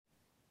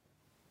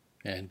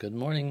And good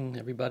morning,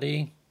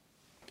 everybody.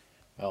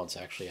 Well, it's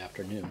actually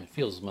afternoon. It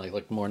feels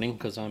like morning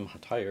because I'm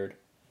tired.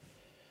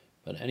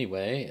 But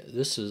anyway,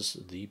 this is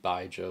the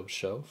By Jove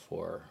show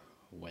for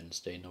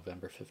Wednesday,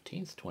 November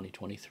 15th,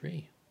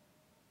 2023.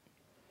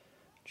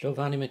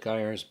 Giovanni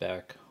McGuire is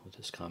back with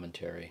his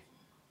commentary.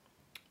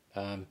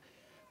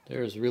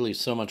 There is really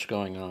so much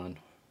going on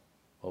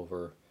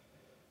over,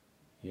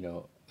 in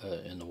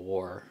the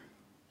war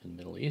in the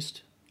Middle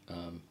East.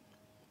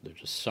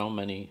 There's just so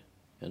many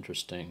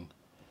interesting,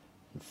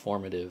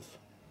 informative,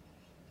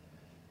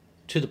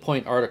 to the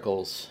point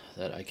articles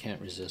that I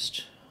can't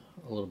resist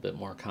a little bit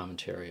more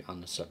commentary on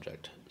the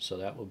subject. So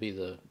that will be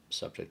the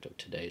subject of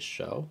today's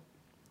show.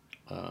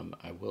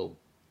 I will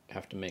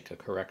have to make a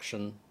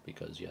correction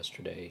because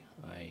yesterday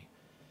I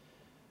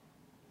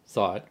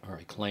thought, or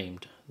I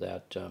claimed,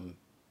 that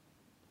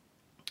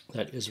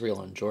that Israel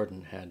and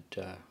Jordan had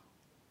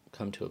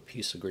come to a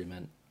peace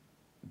agreement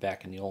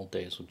back in the old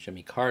days with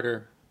Jimmy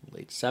Carter,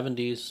 late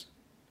 70s.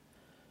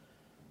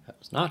 That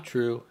was not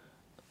true.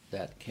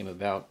 That came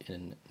about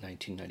in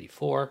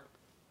 1994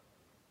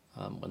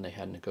 when they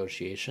had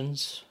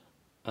negotiations,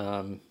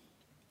 and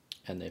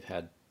they've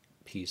had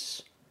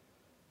peace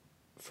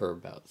for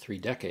about 3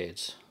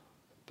 decades.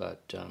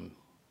 But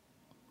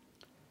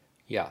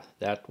yeah,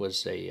 that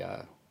was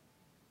an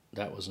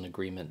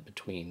agreement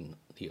between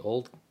the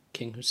old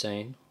King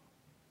Hussein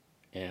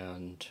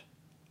and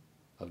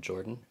of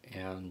Jordan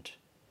and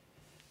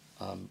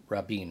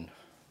Rabin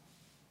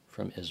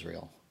from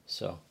Israel.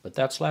 So, but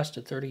that's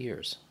lasted 30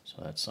 years,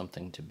 so that's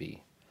something to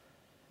be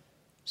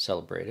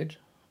celebrated.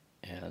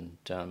 And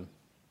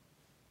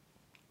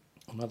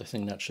another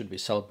thing that should be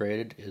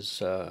celebrated is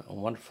a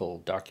wonderful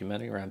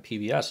documentary around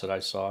PBS that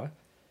I saw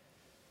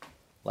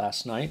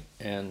last night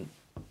and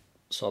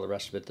saw the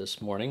rest of it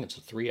this morning. It's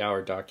a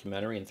 3-hour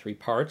documentary in 3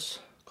 parts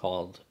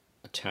called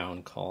A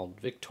Town Called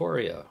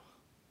Victoria.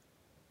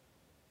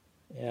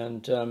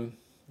 And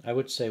I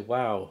would say,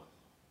 wow,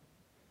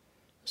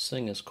 this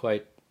thing is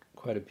quite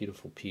a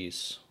beautiful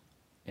piece,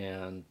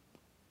 and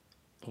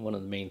one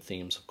of the main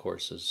themes, of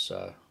course, is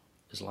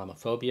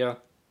Islamophobia,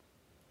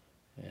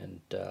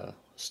 and the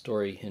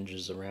story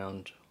hinges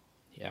around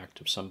the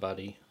act of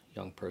somebody, a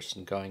young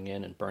person, going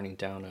in and burning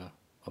down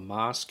a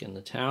mosque in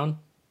the town,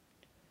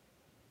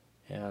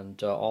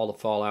 and all the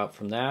fallout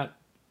from that.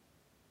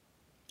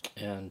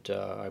 And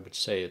I would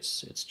say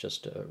it's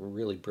just a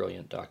really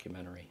brilliant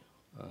documentary.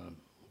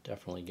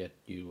 Definitely get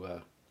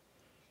you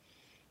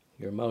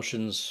your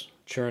emotions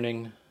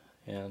churning,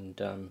 and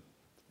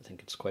I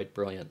think it's quite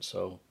brilliant.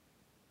 So,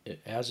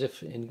 as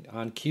if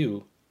on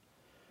cue,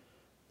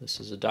 this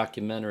is a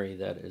documentary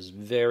that is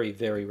very,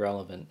 very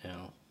relevant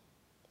now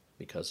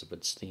because of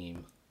its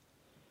theme.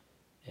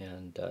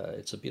 And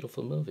it's a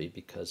beautiful movie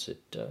because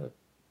it,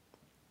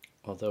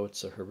 although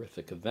it's a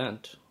horrific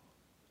event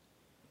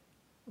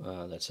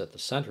that's at the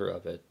center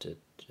of it,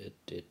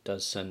 it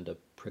does send a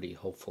pretty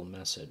hopeful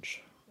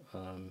message.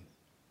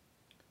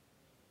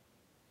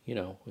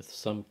 With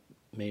some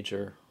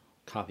major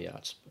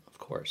caveats, of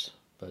course.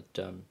 But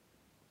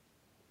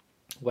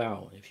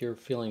wow, if you're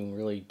feeling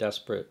really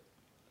desperate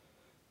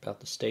about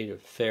the state of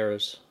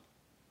affairs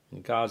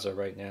in Gaza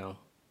right now,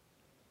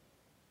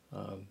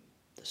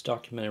 this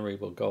documentary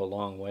will go a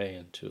long way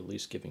into at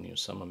least giving you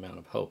some amount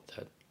of hope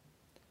that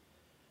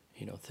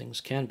things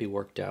can be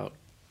worked out,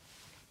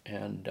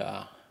 and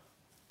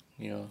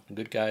the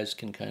good guys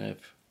can kind of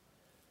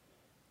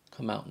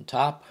come out on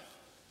top,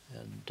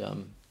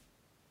 and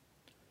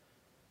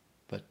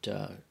but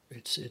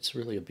it's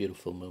really a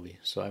beautiful movie,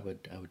 so I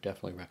would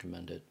definitely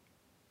recommend it.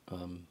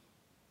 And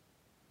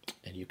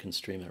you can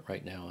stream it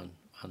right now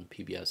on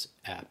the PBS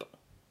app.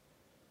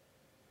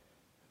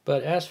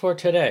 But as for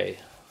today,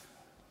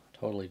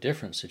 totally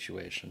different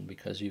situation,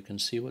 because you can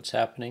see what's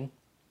happening.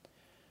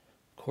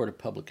 Court of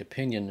public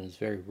opinion is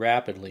very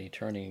rapidly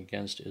turning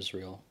against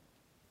Israel,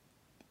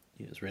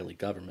 the Israeli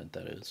government,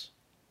 that is,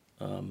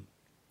 and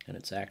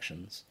its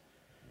actions.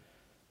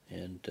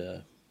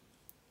 And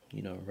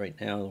right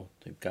now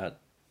they've got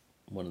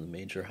one of the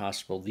major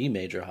hospital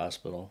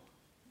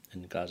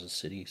in Gaza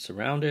City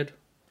surrounded.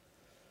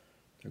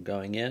 They're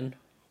going in,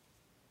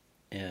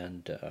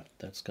 and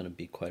that's going to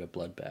be quite a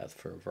bloodbath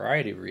for a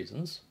variety of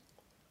reasons.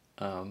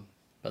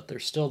 But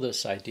there's still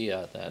this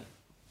idea that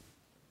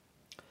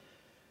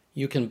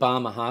you can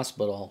bomb a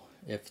hospital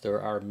if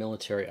there are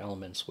military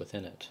elements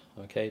within it.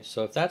 Okay,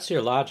 so if that's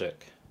your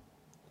logic,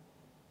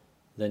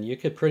 then you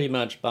could pretty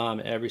much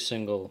bomb every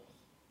single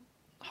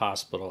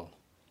hospital,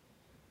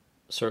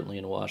 certainly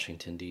in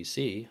Washington,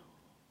 D.C.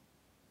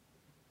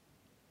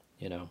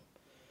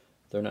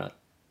 They're not,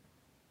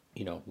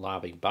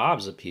 lobbing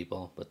bombs at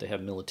people, but they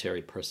have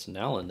military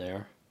personnel in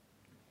there.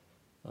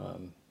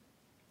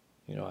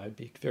 I'd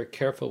be very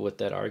careful with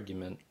that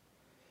argument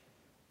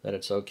that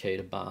it's okay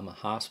to bomb a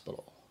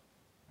hospital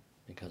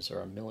because there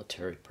are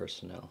military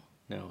personnel.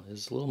 Now,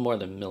 it's a little more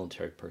than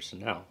military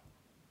personnel.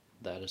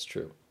 That is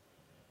true.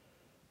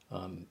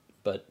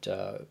 But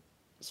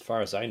as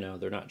far as I know,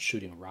 they're not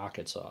shooting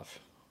rockets off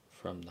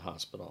from the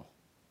hospital.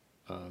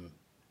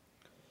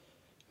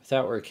 If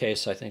that were the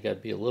case, I think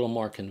I'd be a little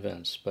more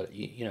convinced. But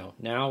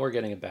now we're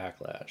getting a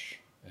backlash,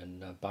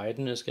 and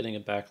Biden is getting a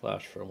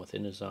backlash from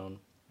within his own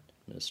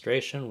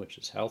administration, which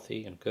is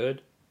healthy and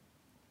good.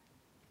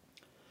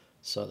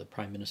 So the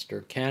Prime Minister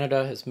of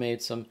Canada has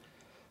made some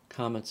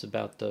comments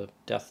about the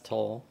death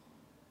toll.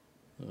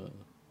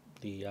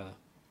 The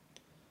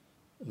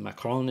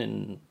Macron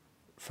in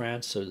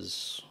France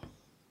has,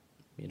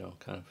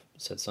 kind of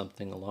said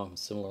something along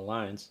similar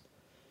lines.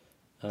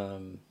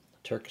 The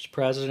Turkish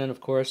president, of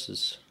course,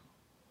 is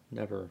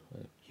never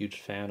a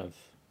huge fan of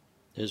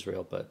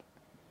Israel, but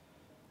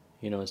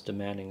is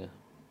demanding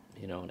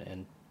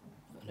an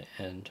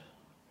end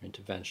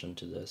intervention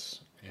to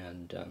this,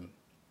 and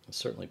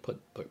certainly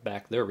put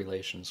back their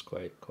relations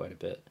quite a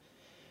bit.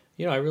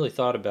 I really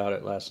thought about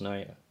it last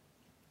night.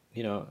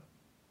 You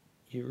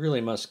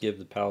really must give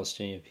the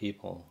Palestinian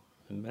people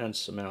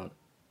immense amount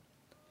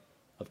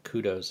of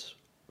kudos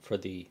for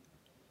the,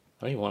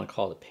 I don't even want to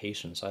call it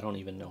patience. I don't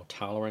even know,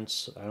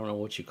 tolerance. I don't know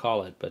what you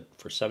call it, but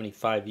for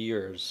 75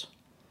 years,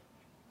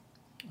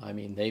 I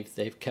mean,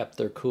 they've kept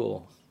their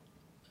cool,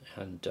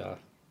 and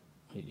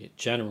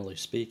generally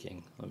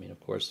speaking, I mean, of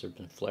course, there have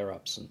been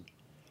flare-ups and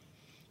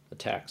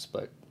attacks,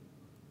 but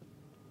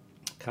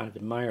kind of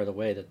admire the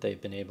way that they've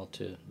been able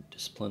to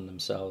discipline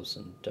themselves,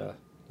 and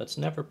that's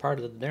never part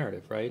of the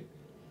narrative, right?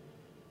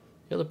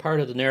 The other part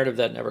of the narrative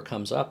that never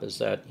comes up is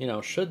that,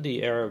 should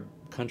the Arab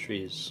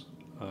countries,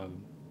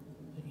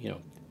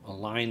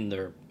 align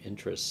their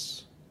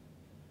interests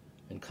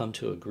and come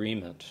to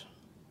agreement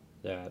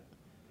that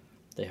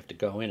they have to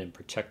go in and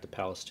protect the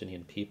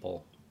Palestinian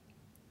people,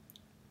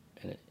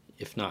 and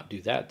if not do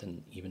that,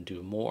 then even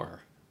do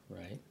more,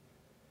 right,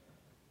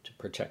 to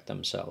protect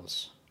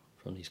themselves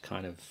from these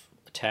kind of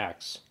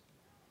attacks.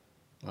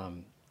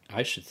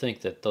 I should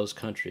think that those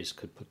countries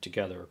could put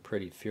together a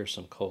pretty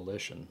fearsome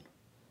coalition,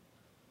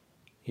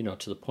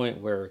 to the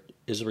point where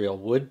Israel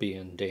would be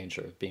in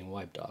danger of being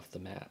wiped off the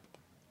map.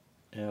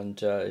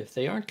 And if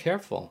they aren't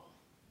careful,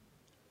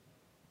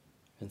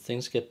 and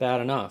things get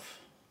bad enough,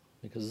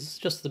 because this is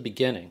just the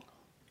beginning,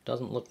 it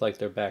doesn't look like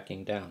they're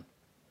backing down,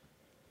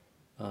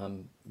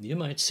 you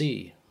might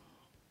see,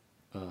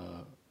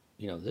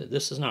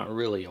 this is not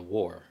really a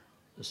war.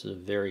 This is a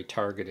very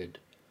targeted,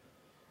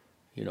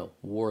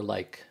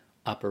 warlike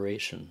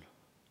operation,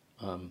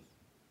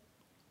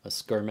 a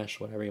skirmish,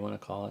 whatever you want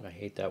to call it. I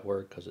hate that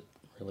word because it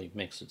really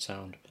makes it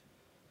sound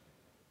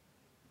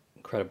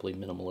incredibly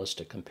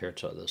minimalistic compared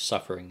to the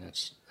suffering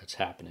that's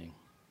happening,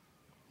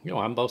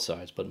 on both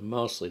sides, but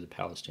mostly the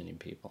Palestinian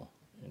people,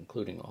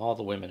 including all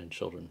the women and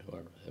children who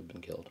have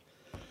been killed.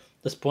 At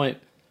this point,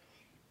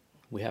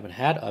 we haven't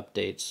had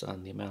updates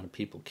on the amount of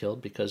people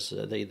killed because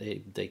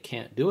they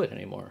can't do it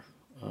anymore.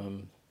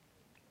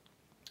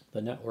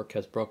 The network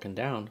has broken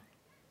down,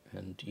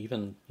 and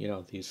even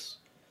these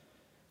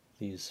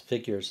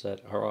figures that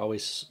are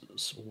always,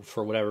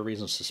 for whatever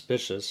reason,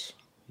 suspicious,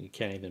 you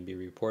can't even be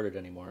reported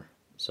anymore.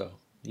 So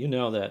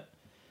that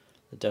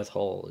the death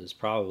toll is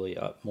probably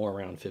up more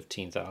around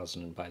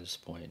 15,000 by this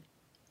point,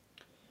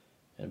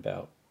 and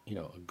about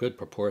a good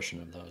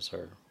proportion of those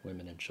are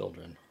women and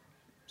children.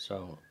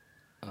 So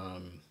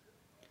I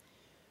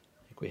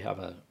think we have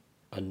a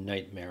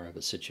nightmare of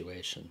a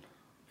situation.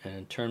 And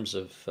in terms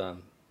of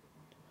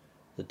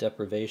the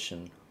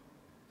deprivation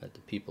that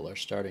the people are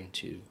starting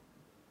to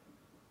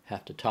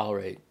have to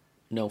tolerate,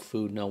 no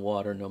food, no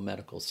water, no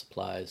medical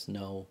supplies,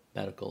 no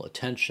medical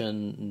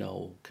attention,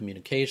 no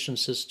communication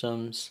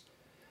systems,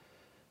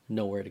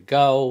 nowhere to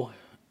go.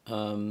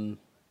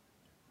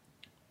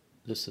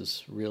 This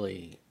is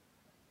really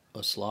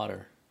a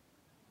slaughter,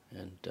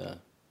 and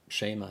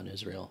shame on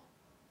Israel,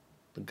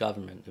 the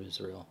government of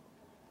Israel.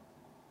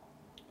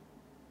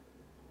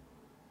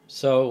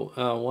 So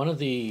I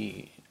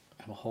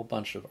have a whole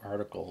bunch of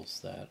articles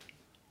that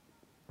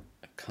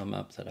come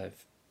up that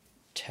I've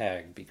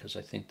tagged because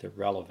I think they're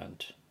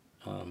relevant.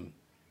 And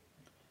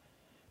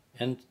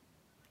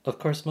of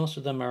course, most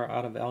of them are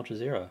out of Al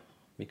Jazeera,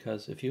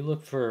 because if you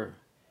look for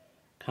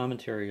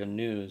commentary on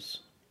news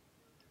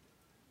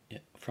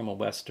from a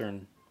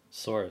Western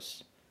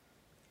source,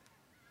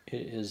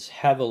 it is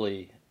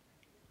heavily,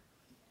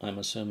 I'm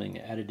assuming,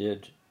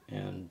 edited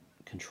and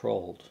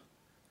controlled.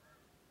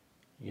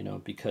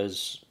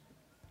 Because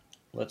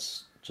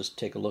let's just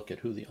take a look at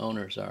who the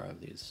owners are of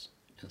these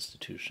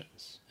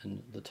institutions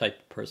and the type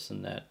of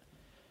person that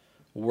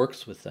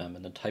works with them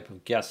and the type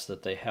of guests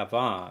that they have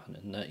on,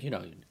 and that,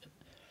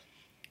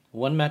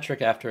 one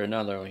metric after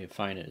another, you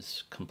find it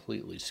is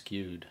completely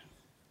skewed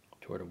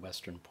toward a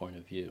Western point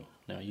of view.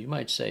 Now, you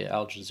might say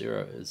Al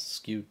Jazeera is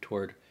skewed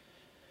toward,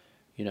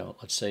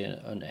 let's say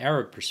an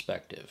Arab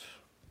perspective.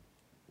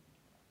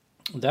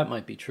 That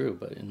might be true,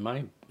 but in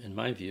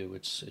my view,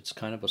 it's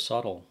kind of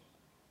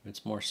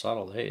it's more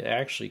subtle. They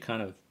actually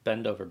kind of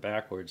bend over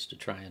backwards to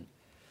try and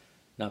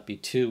not be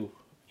too,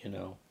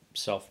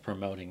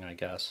 self-promoting, I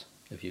guess,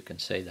 if you can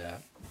say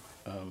that.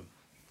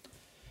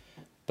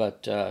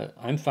 But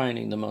I'm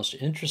finding the most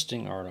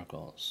interesting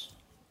articles.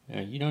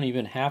 You don't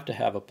even have to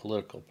have a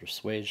political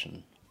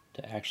persuasion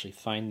to actually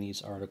find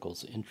these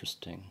articles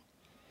interesting.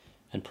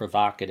 and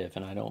provocative,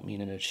 and I don't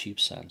mean in a cheap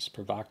sense,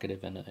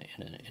 provocative in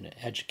an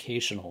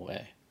educational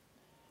way,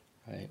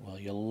 right? Well,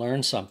 you'll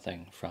learn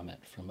something from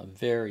it, from a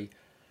very,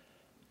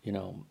 you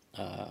know,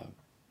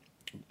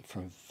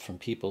 from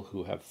people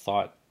who have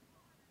thought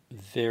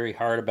very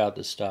hard about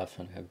this stuff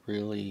and have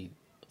really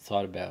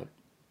thought about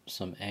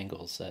some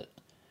angles that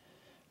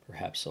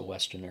perhaps a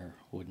Westerner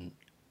wouldn't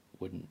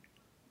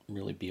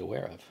really be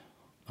aware of.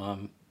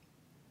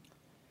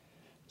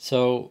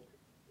 So,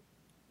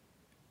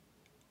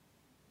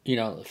 you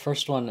know, the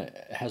first one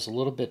has a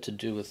little bit to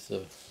do with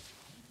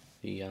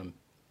the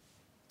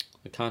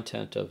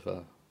content of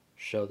a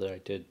show that I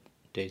did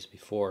days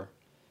before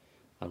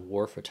on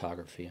war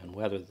photography, on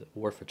whether the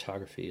war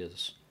photography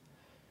is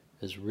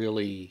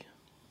really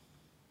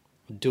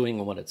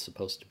doing what it's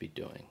supposed to be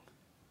doing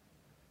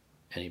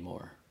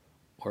anymore,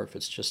 or if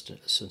it's just a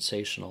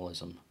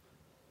sensationalism.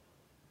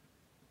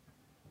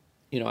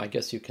 You know, I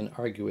guess you can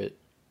argue it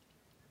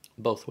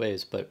both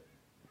ways,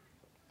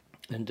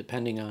 and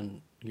depending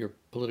on your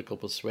political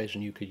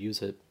persuasion, you could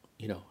use it,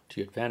 you know,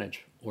 to your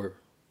advantage or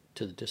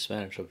to the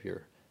disadvantage of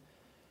your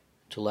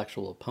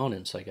intellectual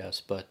opponents, I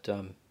guess. But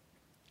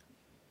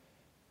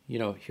you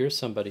know, here's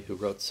somebody who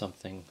wrote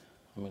something.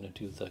 I'm going to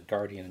do the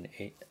Guardian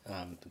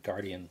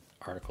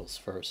articles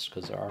first,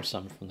 because there are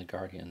some from the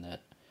Guardian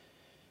that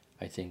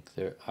I think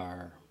there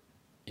are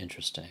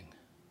interesting.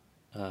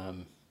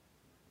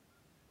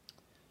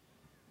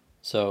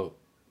 So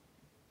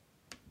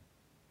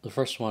the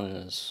first one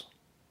is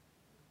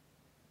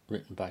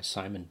written by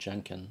Simon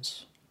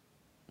Jenkins.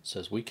 It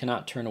says, "We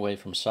cannot turn away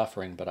from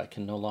suffering, but I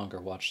can no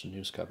longer watch the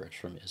news coverage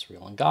from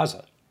Israel and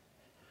Gaza.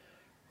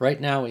 Right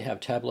now we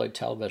have tabloid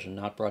television,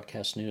 not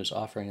broadcast news,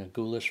 offering a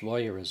ghoulish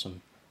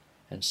voyeurism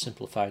and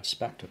simplified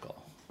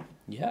spectacle."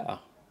 Yeah,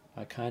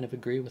 I kind of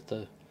agree with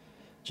the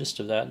gist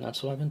of that, and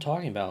that's what I've been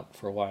talking about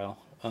for a while.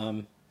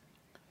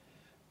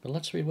 But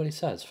let's read what he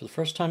says. "For the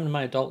first time in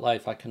my adult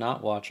life, I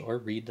cannot watch or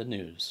read the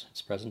news.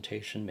 Its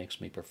presentation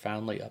makes me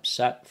profoundly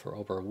upset. For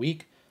over a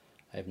week,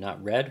 I have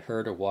not read,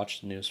 heard, or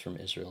watched the news from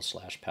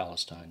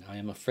Israel/Palestine. I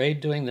am afraid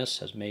doing this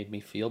has made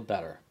me feel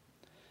better.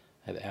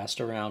 I have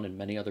asked around, and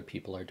many other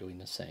people are doing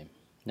the same."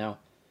 Now,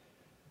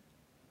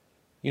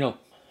 you know,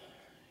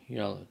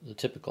 the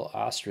typical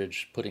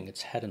ostrich putting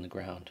its head in the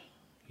ground,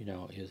 you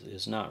know,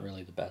 is not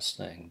really the best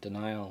thing.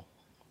 Denial,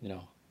 you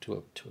know,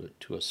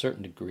 to a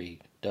certain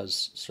degree,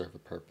 does serve a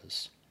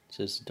purpose. It's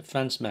his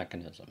defense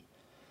mechanism.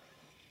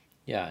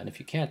 Yeah, and if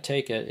you can't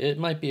take it, it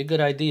might be a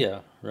good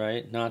idea,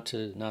 right? Not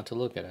to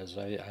look at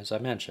it, as I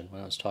mentioned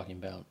when I was talking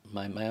about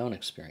my own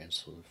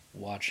experience of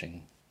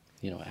watching,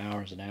 you know,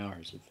 hours and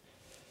hours of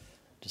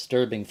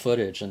disturbing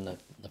footage and the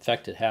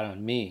effect it had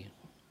on me,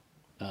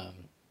 a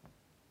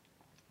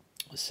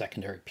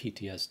secondary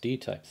PTSD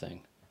type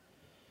thing.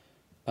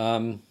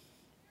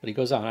 But he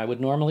goes on, "I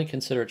would normally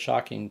consider it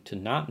shocking to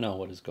not know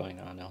what is going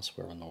on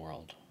elsewhere in the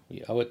world.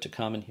 We owe it to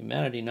common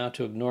humanity not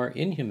to ignore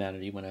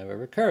inhumanity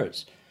whenever it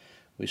occurs.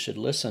 We should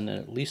listen and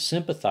at least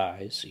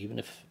sympathize,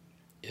 even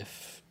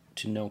if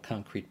to no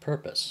concrete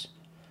purpose.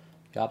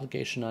 The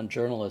obligation on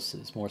journalists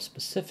is more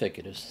specific.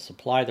 It is to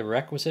supply the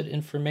requisite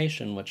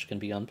information, which can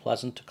be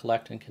unpleasant to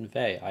collect and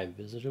convey. I have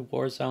visited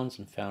war zones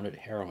and found it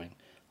harrowing.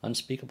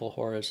 Unspeakable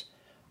horrors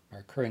are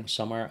occurring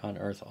somewhere on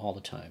Earth all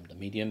the time. The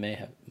media may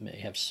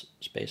have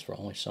space for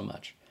only so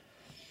much.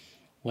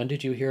 When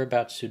did you hear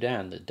about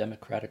Sudan, the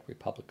Democratic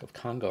Republic of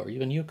Congo, or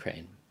even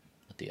Ukraine?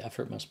 But the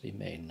effort must be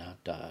made,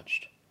 not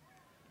dodged."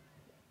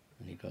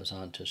 And he goes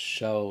on to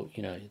show,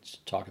 you know,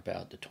 to talk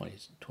about the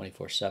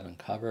 24/7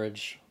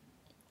 coverage.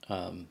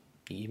 The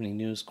evening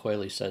news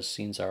coyly says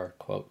scenes are,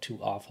 quote, "too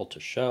awful to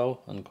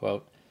show,"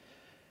 unquote.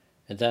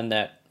 And then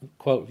that,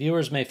 quote,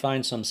 "viewers may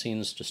find some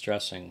scenes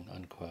distressing,"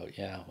 unquote.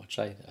 Yeah, which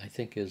I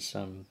think is,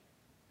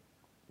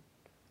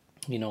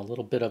 you know, a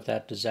little bit of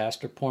that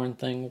disaster porn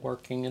thing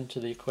working into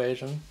the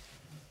equation.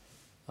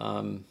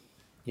 You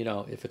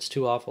know, if it's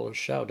too awful to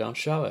show, don't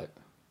show it.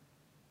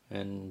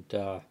 And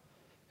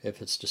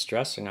if it's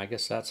distressing, I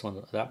guess that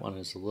one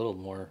is a little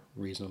more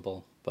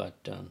reasonable.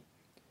 But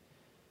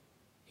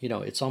you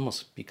know, it's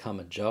almost become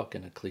a joke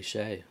and a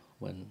cliche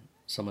when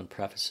someone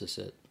prefaces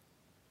it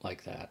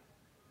like that.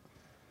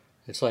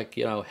 It's like,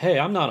 you know, "Hey,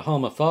 I'm not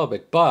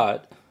homophobic,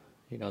 but,"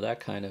 you know, that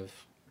kind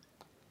of,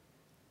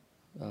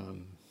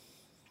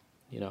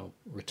 you know,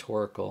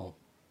 rhetorical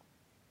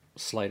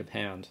sleight of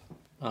hand.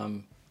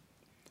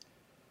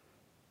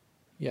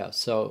 Yeah,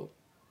 so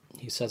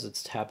he says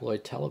it's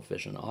tabloid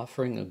television,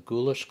 offering a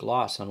ghoulish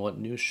gloss on what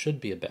news should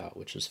be about,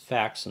 which is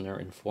facts and their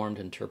informed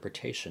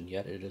interpretation.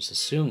 Yet it is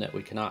assumed that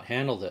we cannot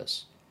handle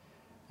this,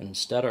 and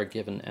instead are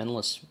given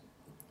endless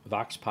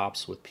vox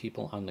pops with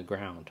people on the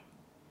ground.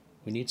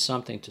 We need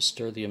something to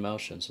stir the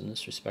emotions. In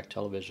this respect,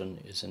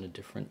 television is in a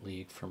different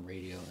league from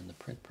radio and the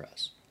print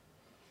press.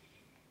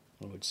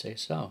 I would say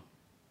so.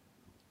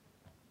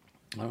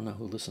 I don't know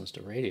who listens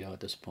to radio at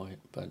this point,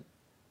 but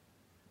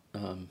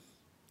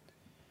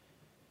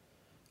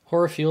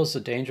horror fuels the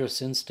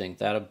dangerous instinct,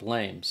 that of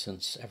blame,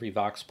 since every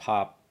vox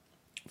pop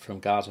from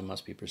Gaza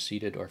must be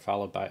preceded or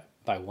followed by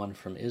by one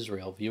from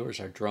Israel, viewers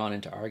are drawn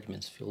into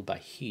arguments fueled by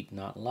heat,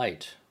 not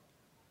light.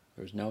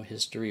 There's no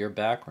history or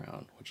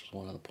background, which is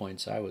one of the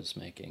points I was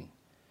making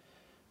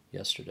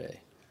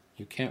yesterday.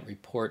 You can't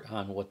report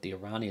on what the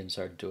Iranians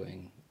are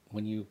doing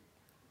when you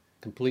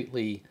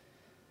completely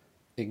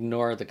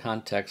ignore the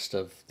context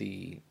of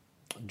the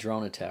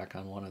drone attack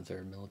on one of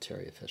their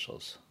military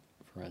officials,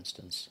 for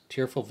instance.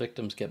 Tearful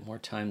victims get more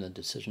time than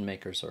decision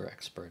makers or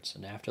experts,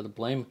 and after the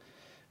blame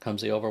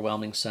comes the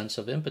overwhelming sense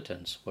of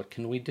impotence. What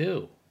can we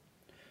do?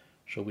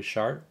 Shall we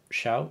shout,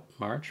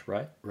 march,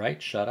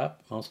 write, shut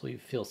up? Mostly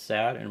feel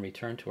sad and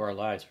return to our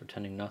lives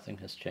pretending nothing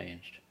has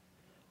changed.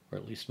 Or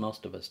at least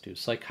most of us do.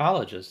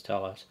 Psychologists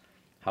tell us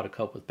how to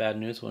cope with bad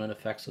news when it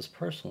affects us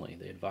personally.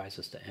 They advise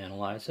us to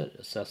analyze it,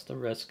 assess the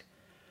risk,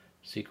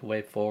 seek a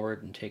way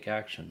forward, and take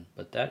action.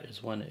 But that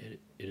is when it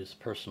is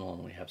personal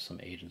and we have some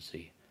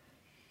agency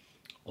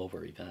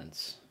over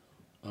events.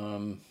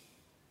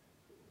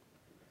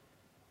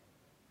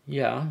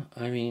 Yeah,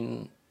 I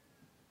mean,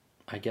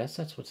 I guess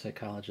that's what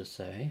psychologists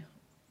say.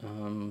 I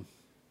don't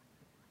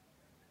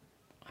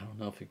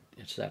know if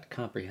it's that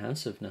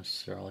comprehensive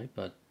necessarily,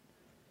 but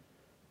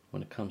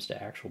when it comes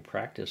to actual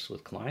practice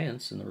with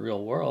clients in the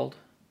real world.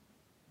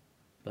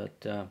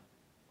 But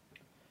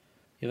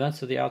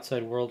events of the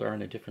outside world are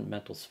in a different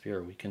mental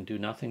sphere. We can do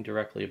nothing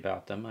directly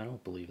about them. I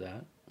don't believe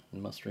that. We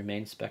must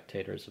remain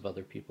spectators of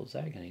other people's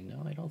agony.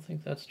 No, I don't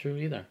think that's true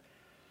either.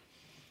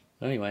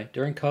 Anyway,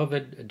 during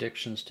COVID,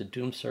 addictions to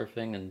doom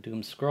surfing and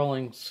doom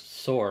scrolling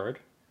soared.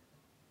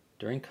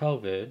 During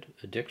COVID,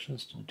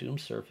 addictions to doom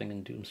surfing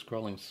and doom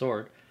scrolling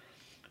soared.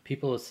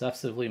 People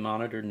obsessively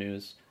monitored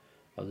news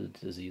of the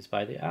disease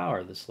by the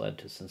hour. This led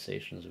to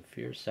sensations of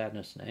fear,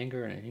 sadness, and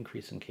anger, and an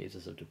increase in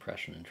cases of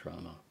depression and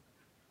trauma.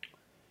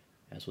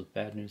 As with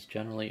bad news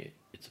generally,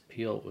 its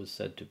appeal was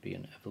said to be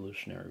an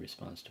evolutionary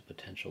response to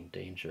potential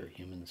danger.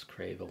 Humans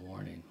crave a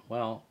warning.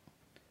 Well,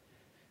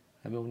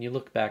 I mean, when you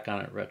look back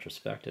on it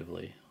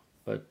retrospectively,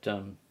 but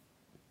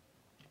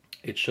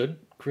it should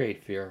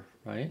create fear,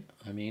 right?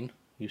 I mean,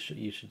 you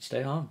should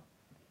stay home.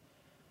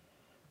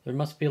 There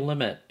must be a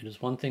limit. It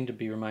is one thing to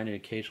be reminded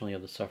occasionally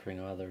of the suffering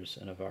of others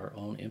and of our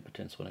own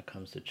impotence when it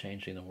comes to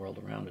changing the world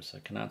around us. I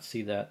cannot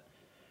see that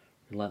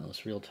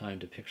relentless real-time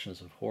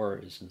depictions of horror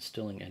is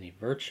instilling any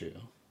virtue.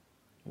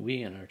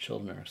 We and our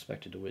children are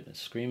expected to witness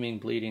screaming,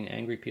 bleeding,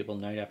 angry people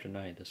night after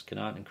night. This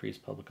cannot increase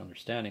public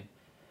understanding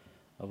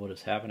of what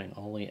is happening,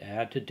 only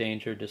add to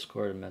danger,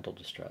 discord, and mental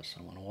distress.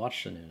 I want to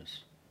watch the news.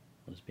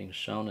 What is being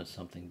shown is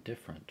something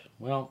different.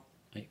 Well,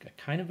 I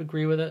kind of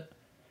agree with it,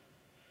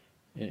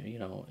 you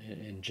know,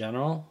 in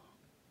general,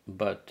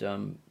 but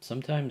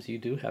sometimes you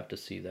do have to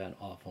see that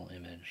awful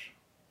image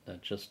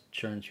that just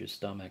churns your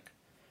stomach.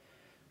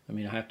 I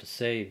mean, I have to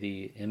say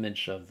the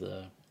image of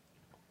the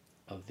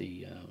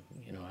you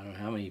know, I don't know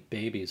how many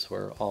babies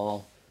were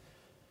all,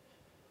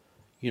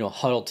 you know,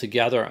 huddled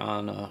together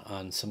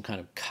on some kind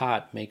of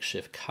cot,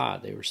 makeshift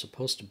cot. They were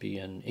supposed to be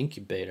in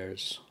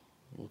incubators.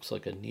 It looks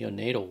like a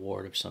neonatal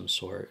ward of some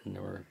sort, and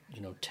there were,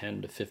 you know,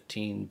 10 to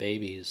 15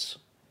 babies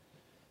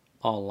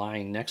all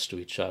lying next to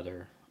each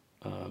other,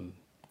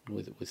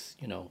 with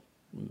you know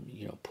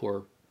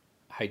poor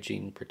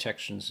hygiene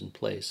protections in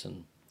place,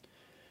 and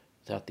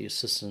without the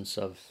assistance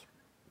of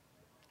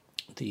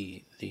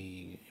the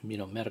you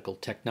know, medical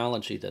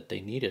technology that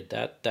they needed.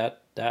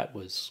 That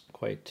was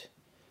quite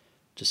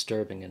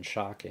disturbing and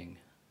shocking,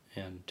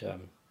 and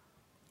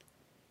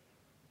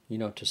you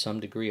know, to some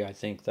degree, I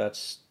think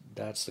that's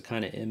the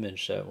kind of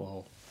image that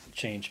will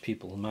change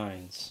people's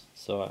minds.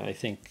 So I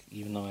think,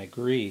 even though I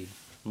agree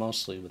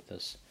mostly with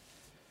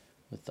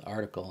the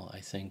article, I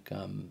think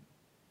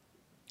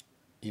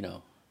you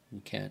know,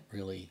 you can't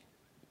really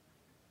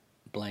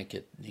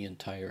blanket the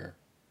entire,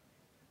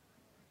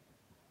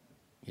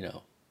 you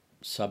know,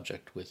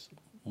 subject with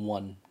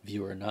one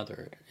view or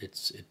another.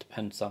 It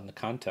depends on the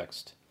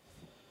context.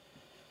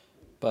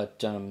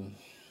 But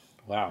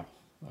wow,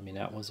 I mean,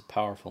 that was a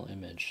powerful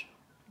image,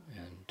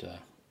 and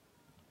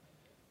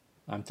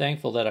I'm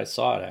thankful that I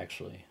saw it,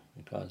 actually,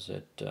 because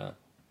it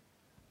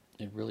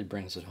really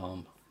brings it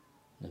home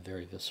in a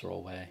very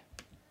visceral way.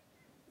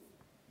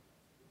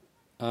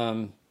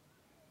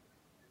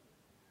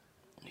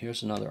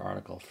 Here's another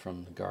article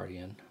from The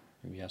Guardian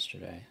from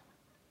yesterday.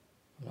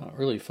 I'm not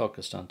really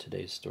focused on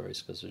today's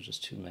stories because there's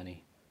just too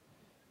many.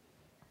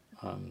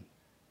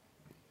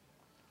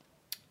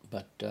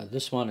 But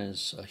this one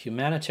is, a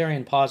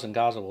humanitarian pause in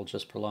Gaza will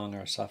just prolong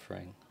our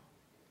suffering.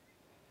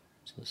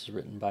 So this is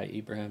written by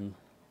Ibrahim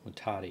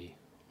Mutadi.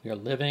 We are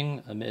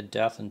living amid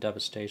death and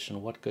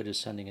devastation. What good is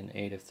sending in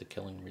aid if the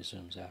killing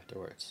resumes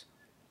afterwards?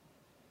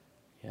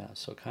 Yeah,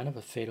 so kind of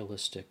a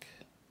fatalistic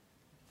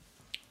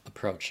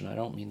approach, and I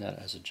don't mean that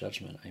as a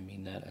judgment. I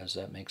mean that as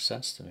that makes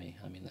sense to me.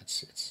 I mean,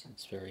 it's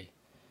very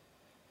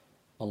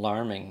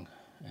alarming,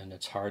 and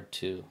it's hard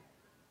to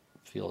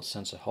feel a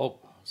sense of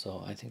hope.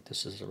 So I think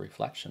this is a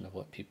reflection of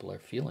what people are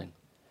feeling.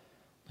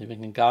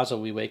 Living in Gaza,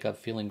 we wake up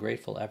feeling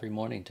grateful every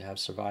morning to have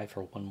survived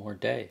for one more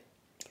day.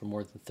 For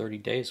more than 30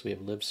 days, we have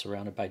lived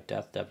surrounded by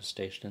death,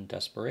 devastation, and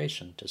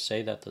desperation. To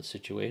say that the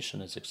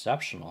situation is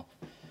exceptional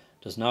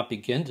does not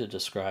begin to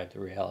describe the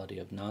reality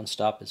of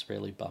non-stop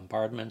Israeli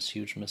bombardments,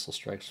 huge missile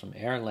strikes from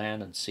air,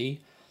 land, and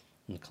sea,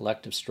 and the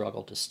collective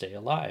struggle to stay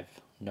alive.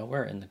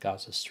 Nowhere in the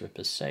Gaza Strip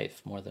is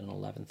safe. More than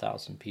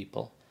 11,000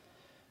 people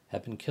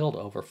have been killed.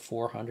 Over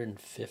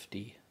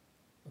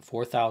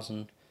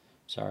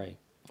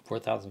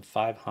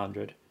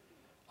 4,500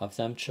 of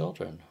them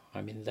children.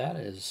 I mean, that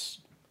is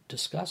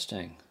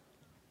disgusting.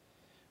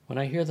 When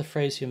I hear the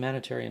phrase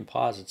humanitarian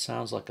pause, it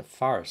sounds like a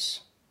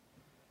farce.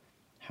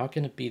 How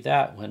can it be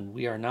that when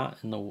we are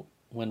in the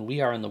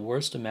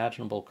worst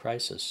imaginable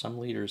crisis? Some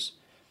leaders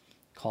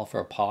call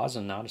for a pause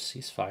and not a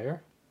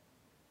ceasefire.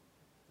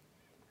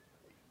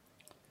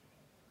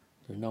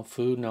 There's no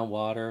food, no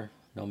water,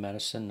 no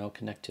medicine, no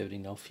connectivity,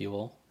 no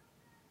fuel.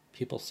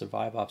 People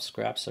survive off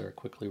scraps that are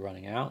quickly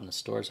running out, and the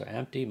stores are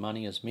empty.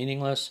 Money is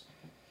meaningless.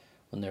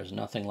 When there's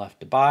nothing left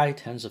to buy,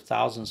 tens of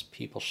thousands of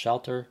people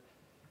shelter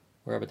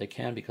wherever they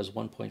can because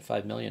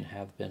 1.5 million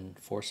have been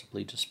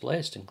forcibly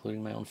displaced,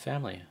 including my own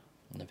family,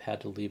 and have had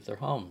to leave their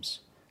homes.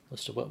 The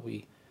list of what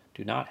we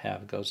do not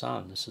have goes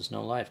on. This is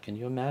no life. Can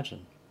you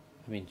imagine?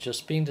 I mean,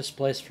 just being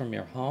displaced from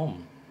your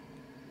home,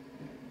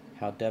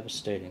 how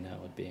devastating that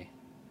would be.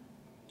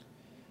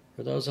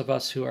 For those of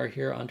us who are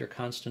here under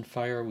constant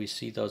fire, we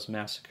see those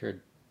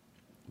massacred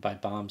by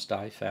bombs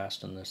die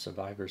fast and the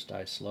survivors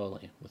die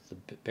slowly. With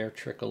the bare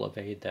trickle of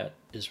aid that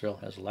Israel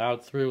has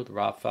allowed through the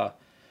Rafah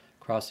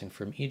crossing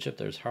from Egypt,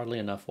 there's hardly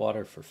enough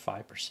water for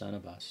 5%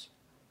 of us.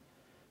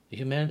 The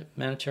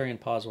humanitarian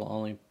pause will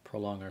only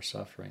prolong our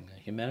suffering. A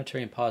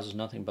humanitarian pause is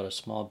nothing but a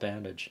small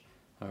bandage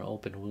on an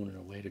open wound and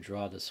a way to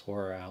draw this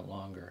horror out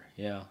longer.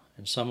 Yeah,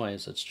 in some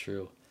ways it's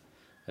true.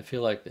 I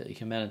feel like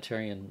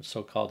the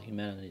so-called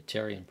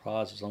humanitarian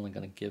pause is only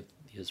going to give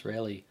the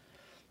Israeli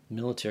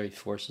military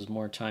forces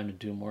more time to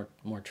do more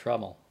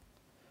trouble,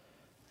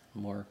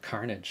 more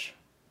carnage.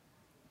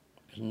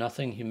 There's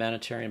nothing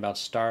humanitarian about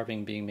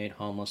starving, being made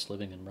homeless,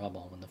 living in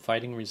rubble. When the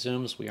fighting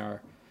resumes, we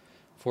are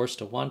forced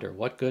to wonder,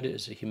 what good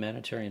is a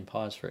humanitarian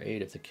pause for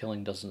aid if the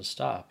killing doesn't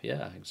stop?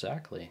 Yeah,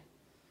 exactly.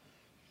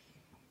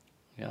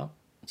 Yeah,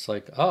 it's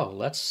like, oh,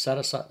 let's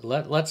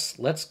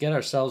get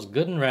ourselves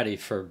good and ready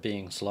for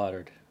being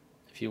slaughtered.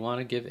 If you want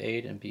to give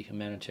aid and be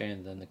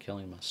humanitarian, then the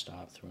killing must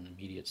stop through an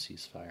immediate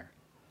ceasefire.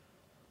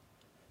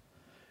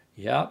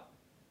 Yeah,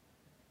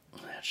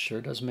 that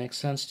sure does make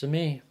sense to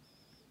me.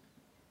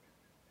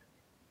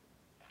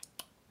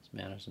 This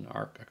man is an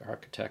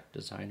architect,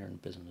 designer,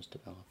 and business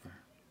developer.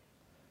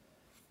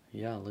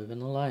 Yeah, living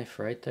the life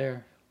right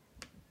there.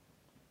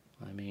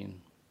 I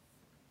mean,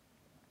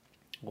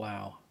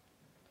 wow.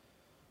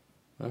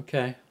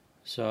 Okay,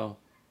 so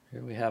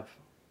here we have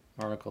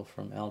an article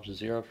from Al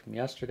Jazeera from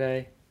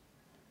yesterday.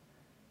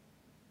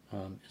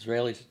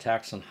 Israelis'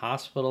 attacks on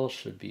hospitals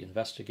should be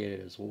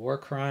investigated as war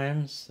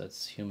crimes.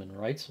 That's Human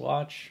Rights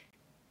Watch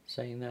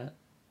saying that.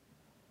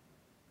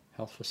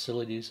 Health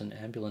facilities and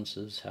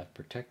ambulances have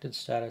protected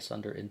status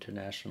under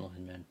international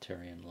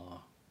humanitarian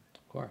law.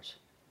 Of course.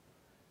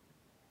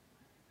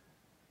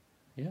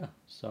 Yeah,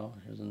 so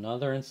here's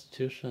another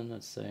institution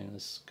that's saying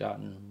this has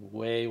gotten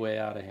way, way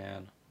out of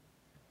hand.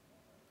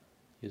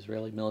 The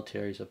Israeli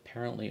military's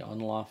apparently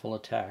unlawful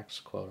attacks,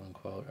 quote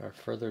unquote, are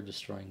further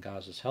destroying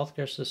Gaza's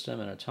healthcare system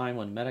at a time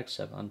when medics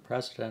have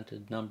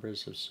unprecedented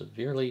numbers of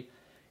severely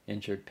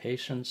injured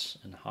patients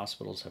and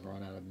hospitals have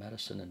run out of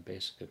medicine and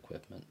basic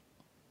equipment.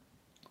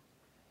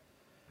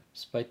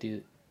 Despite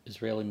the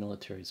Israeli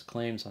military's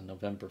claims on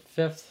November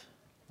 5th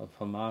of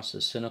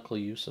Hamas's cynical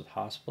use of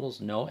hospitals,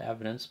 no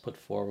evidence put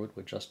forward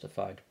would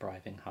justify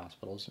depriving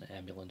hospitals and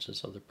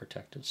ambulances of their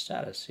protected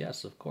status.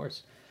 Yes, of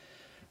course.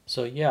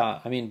 So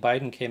yeah, I mean,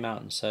 Biden came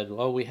out and said,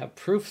 well, we have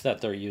proof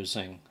that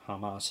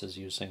Hamas is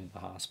using the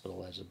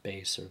hospital as a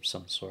base of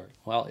some sort.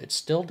 Well, it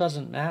still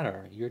doesn't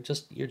matter. You're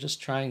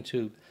just trying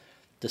to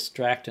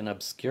distract and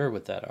obscure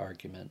with that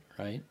argument,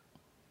 right?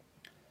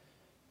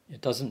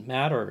 It doesn't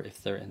matter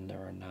if they're in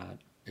there or not.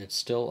 It's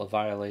still a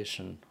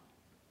violation,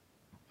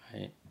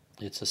 right?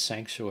 It's a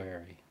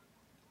sanctuary,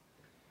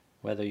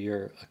 whether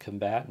you're a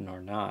combatant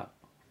or not.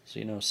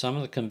 So, some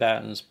of the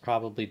combatants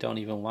probably don't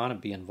even want to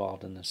be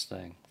involved in this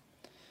thing.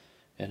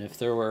 And if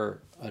there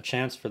were a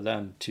chance for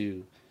them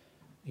to,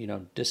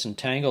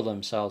 disentangle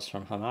themselves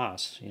from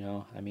Hamas,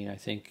 I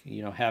think,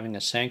 having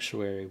a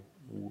sanctuary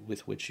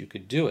with which you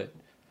could do it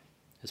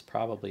is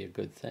probably a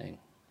good thing.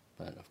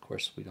 But of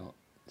course, we don't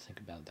think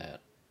about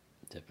that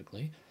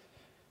typically,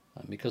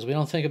 because we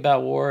don't think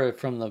about war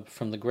from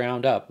the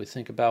ground up. We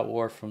think about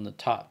war from the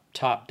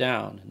top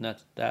down, and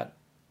that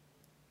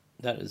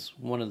is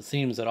one of the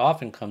themes that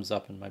often comes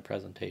up in my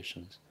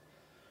presentations.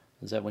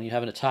 Is that when you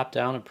have a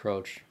top-down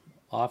approach,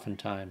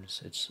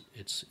 oftentimes it's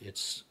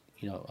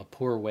a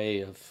poor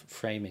way of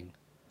framing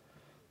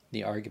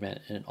the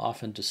argument, and it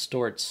often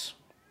distorts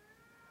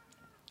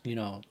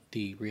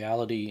the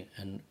reality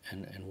and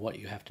what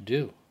you have to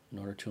do in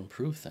order to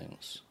improve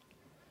things.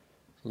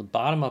 So the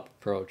bottom-up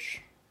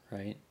approach,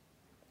 right,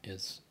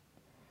 is,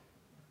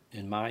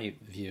 in my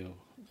view,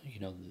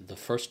 the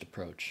first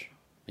approach,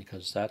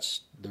 because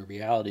that's the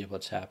reality of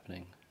what's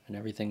happening, and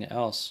everything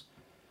else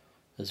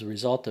is a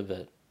result of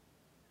it.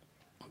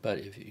 But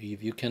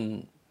if you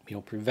can,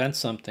 prevent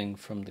something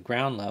from the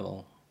ground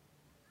level,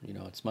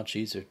 it's much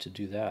easier to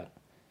do that.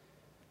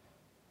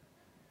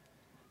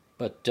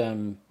 But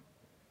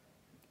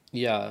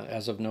yeah,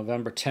 as of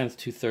November 10th,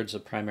 2/3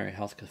 of primary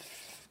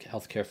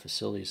healthcare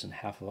facilities and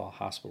half of all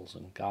hospitals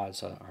in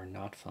Gaza are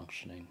not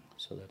functioning.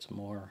 So that's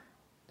more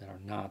that are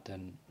not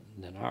than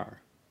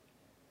are.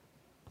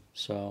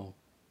 So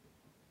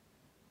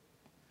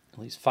at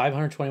least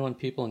 521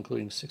 people,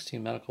 including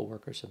 16 medical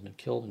workers, have been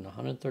killed in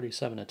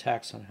 137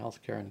 attacks on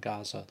healthcare in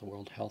Gaza, the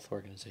World Health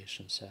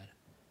Organization said.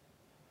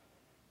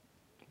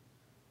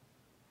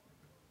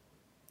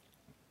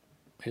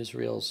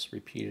 Israel's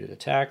repeated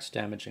attacks,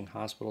 damaging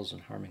hospitals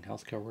and harming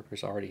healthcare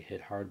workers already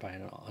hit hard by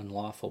an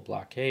unlawful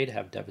blockade,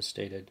 have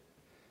devastated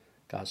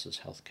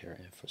Gaza's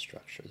healthcare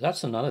infrastructure.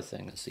 That's another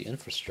thing, is the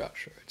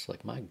infrastructure. It's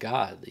like, my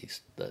God,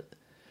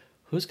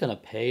 who's going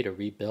to pay to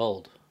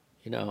rebuild?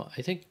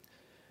 I think,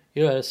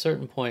 at a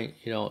certain point,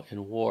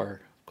 in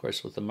war, of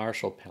course, with the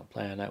Marshall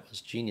Plan, that was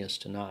genius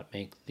to not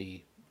make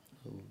the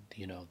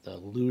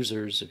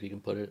losers, if you can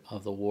put it,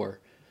 of the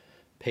war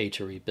pay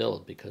to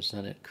rebuild, because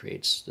then it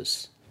creates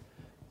this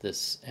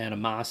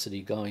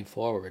animosity going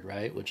forward,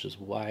 right? Which is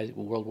why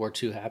World War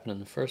II happened in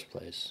the first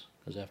place.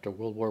 Because after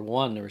World War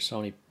I, there were so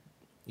many,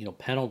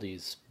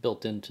 penalties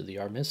built into the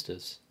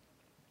armistice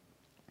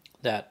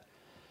that,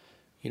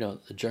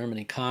 the German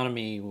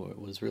economy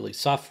was really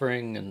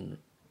suffering and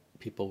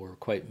people were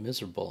quite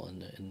miserable.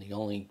 And the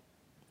only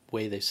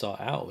way they saw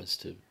out was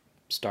to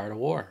start a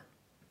war,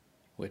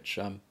 which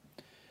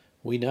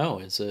we know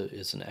is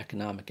an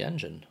economic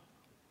engine,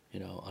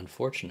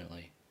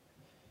 unfortunately.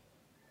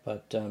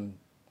 But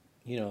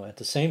at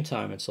the same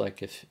time, it's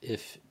like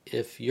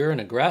if you're an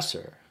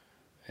aggressor,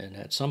 and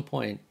at some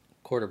point,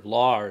 court of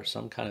law or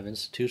some kind of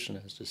institution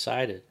has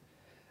decided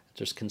that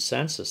there's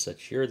consensus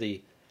that you're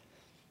the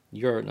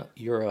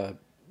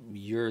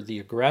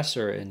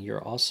aggressor, and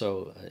you're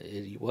also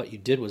what you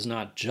did was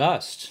not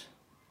just,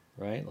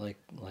 right?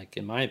 Like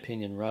in my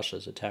opinion,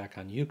 Russia's attack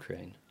on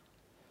Ukraine,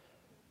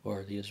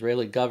 or the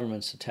Israeli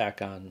government's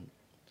attack on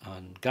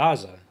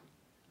Gaza.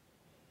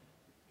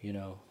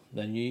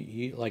 Then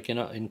you like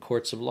in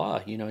courts of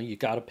law, you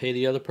got to pay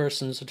the other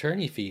person's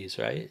attorney fees,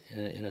 right?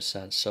 In a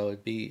sense, so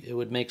it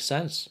would make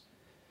sense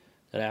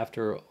that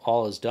after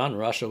all is done,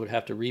 Russia would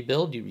have to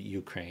rebuild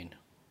Ukraine,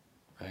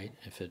 right?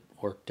 If it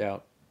worked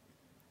out,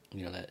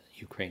 that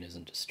Ukraine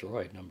isn't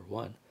destroyed, number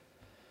one.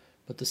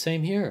 But the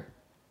same here,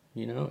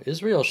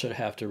 Israel should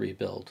have to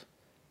rebuild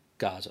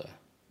Gaza,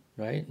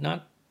 right?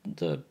 Not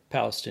the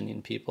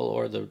Palestinian people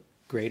or the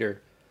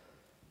greater,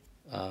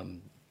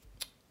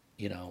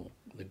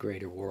 the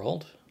greater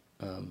world.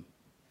 I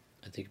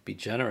think it'd be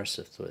generous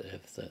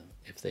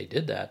if they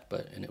did that,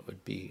 and it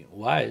would be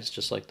wise,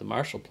 just like the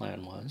Marshall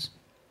Plan was.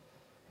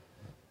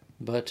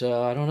 But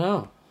I don't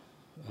know.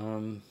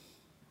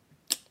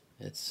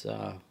 It's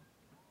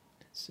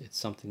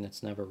something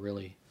that's never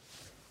really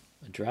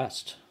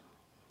addressed,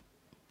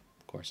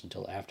 of course,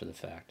 until after the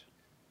fact.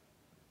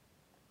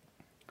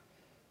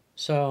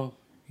 So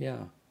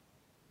yeah.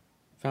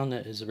 Found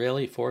that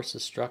Israeli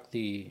forces struck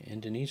the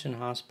Indonesian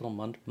hospital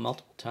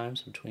multiple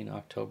times between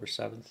October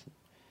 7th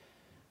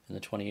and the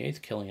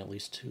 28th, killing at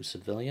least 2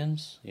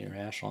 civilians. The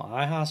International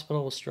Eye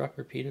Hospital was struck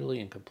repeatedly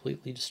and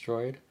completely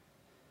destroyed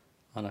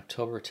on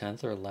October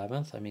 10th or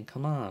 11th. I mean,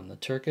 come on. The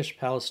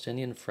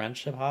Turkish-Palestinian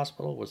Friendship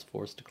Hospital was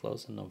forced to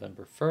close on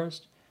November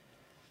 1st.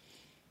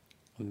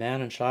 A man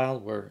and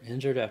child were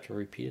injured after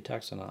repeat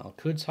attacks on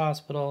Al-Quds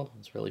Hospital.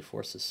 Israeli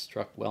forces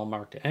struck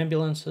well-marked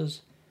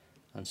ambulances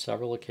on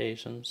several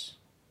occasions.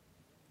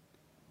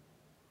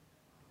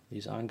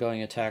 These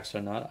ongoing attacks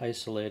are not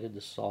isolated.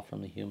 This is all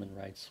from the Human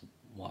Rights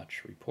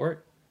Watch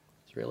report.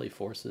 Israeli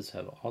forces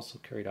have also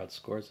carried out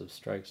scores of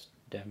strikes,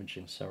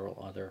 damaging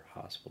several other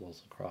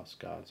hospitals across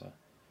Gaza.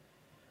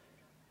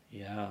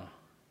 Yeah.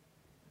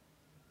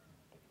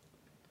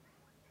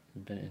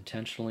 They've been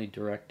intentionally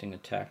directing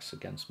attacks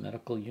against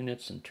medical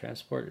units, and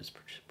transport is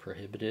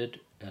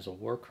prohibited as a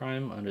war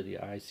crime under the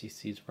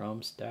ICC's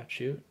Rome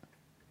Statute.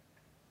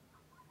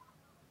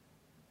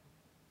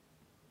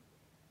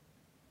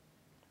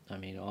 I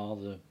mean, all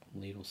the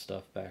legal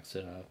stuff backs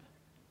it up.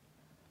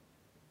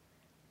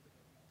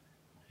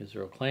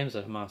 Israel claims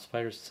that Hamas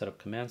fighters set up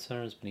command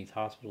centers beneath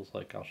hospitals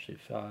like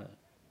Al-Shifa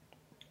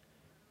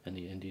and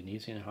the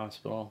Indonesian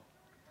hospital.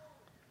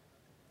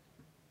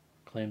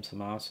 Claims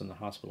Hamas and the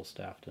hospital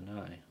staff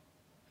deny.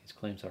 These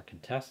claims are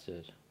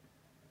contested.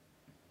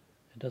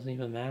 It doesn't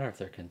even matter if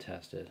they're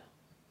contested.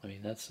 I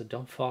mean,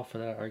 don't fall for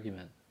that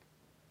argument.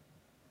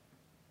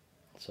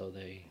 So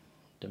they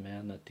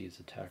demand that these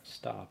attacks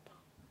stop.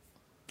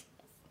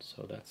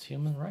 So that's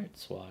Human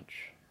Rights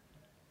Watch.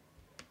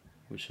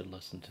 We should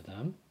listen to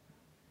them.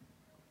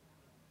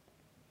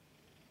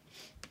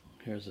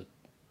 Here's an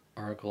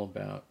article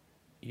about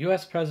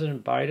U.S.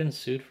 President Biden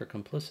sued for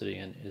complicity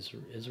in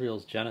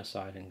Israel's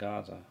genocide in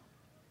Gaza.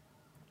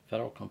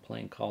 Federal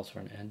complaint calls for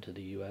an end to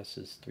the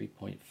U.S.'s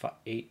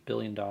 $3.8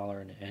 billion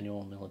in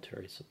annual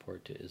military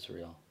support to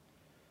Israel.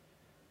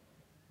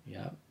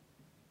 Yep.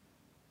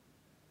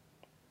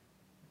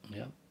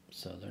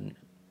 So the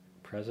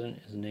president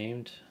is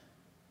named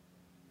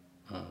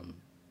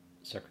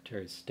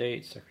Secretary of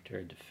State,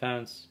 Secretary of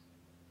Defense,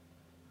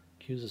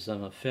 accuses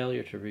them of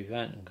failure to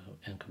prevent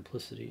and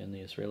complicity in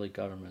the Israeli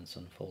government's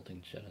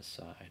unfolding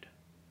genocide.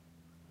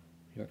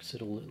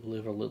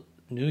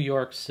 New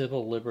York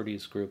Civil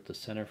Liberties Group, the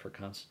Center for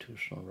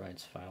Constitutional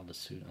Rights, filed a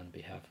suit on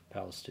behalf of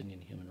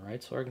Palestinian human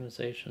rights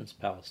organizations,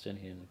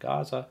 Palestinians in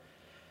Gaza,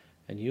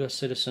 and U.S.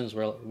 citizens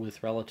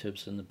with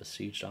relatives in the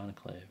besieged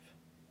enclave.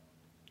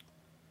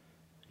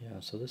 Yeah,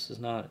 so this is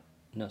not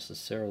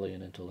necessarily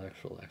an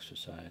intellectual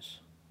exercise.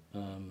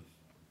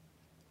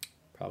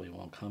 Probably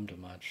won't come to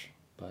much,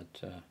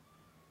 but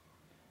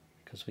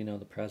because we know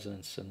the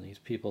presidents and these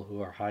people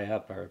who are high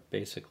up are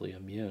basically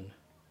immune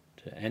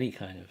to any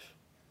kind of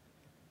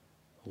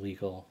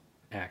legal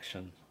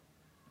action,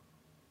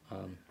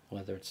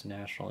 whether it's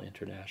national,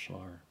 international,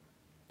 or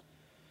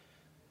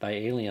by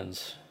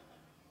aliens.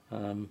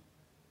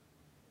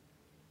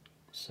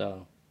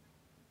 So,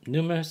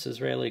 numerous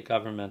Israeli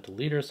governmental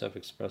leaders have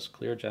expressed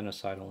clear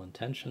genocidal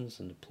intentions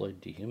and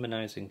deployed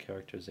dehumanizing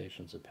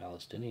characterizations of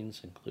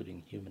Palestinians,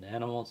 including human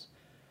animals.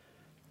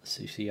 The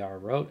CCR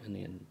wrote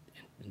in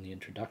the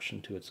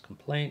introduction to its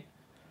complaint,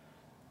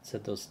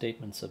 said those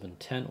statements of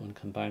intent, when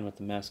combined with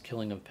the mass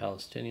killing of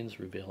Palestinians,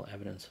 reveal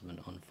evidence of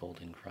an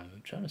unfolding crime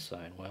of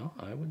genocide. Well,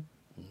 I would,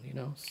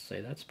 say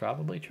that's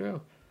probably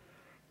true.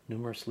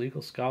 Numerous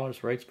legal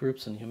scholars, rights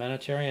groups, and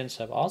humanitarians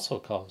have also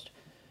called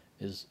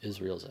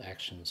Israel's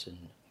actions in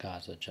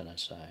Gaza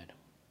genocide.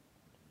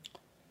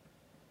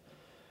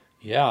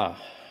 Yeah,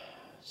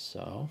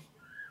 so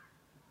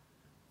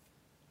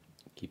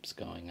it keeps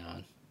going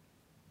on.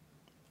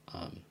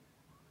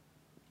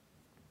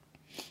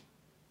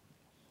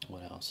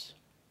 What else?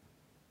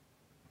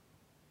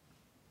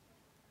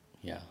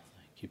 Yeah,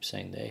 I keep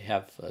saying they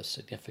have a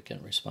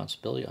significant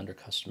responsibility under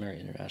customary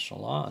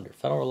international law, under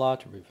federal law,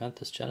 to prevent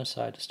this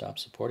genocide, to stop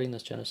supporting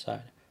this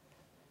genocide.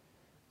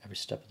 Every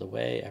step of the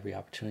way, every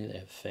opportunity, they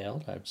have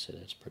failed. I would say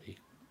that's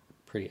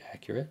pretty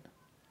accurate.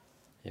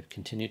 They've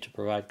continued to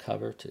provide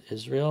cover to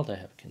Israel. They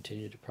have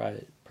continued to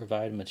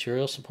provide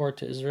material support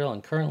to Israel,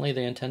 and currently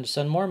they intend to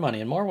send more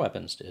money and more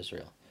weapons to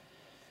Israel.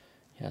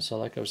 Yeah, so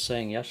like I was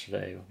saying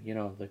yesterday,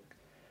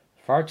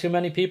 far too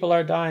many people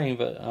are dying,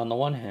 but on the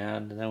one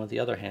hand, and then with the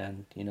other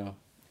hand, go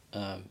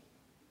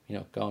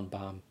and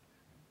bomb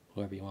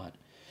whoever you want.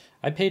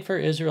 I paid for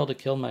Israel to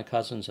kill my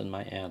cousins and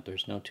my aunt.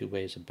 There's no two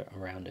ways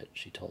around it,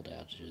 she told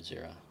Al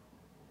Jazeera.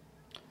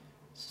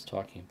 This is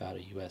talking about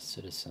a U.S.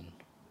 citizen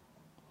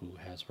who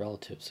has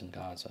relatives in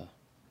Gaza.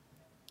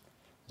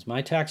 It was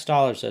my tax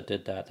dollars that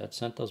did that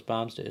sent those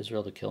bombs to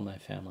Israel to kill my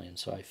family. And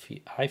so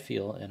I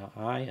feel, and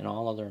I and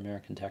all other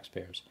American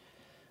taxpayers,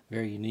 a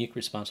very unique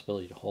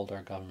responsibility to hold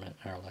our government,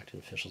 our elected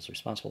officials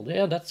responsible.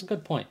 Yeah, that's a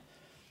good point.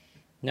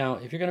 Now,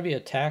 if you're going to be a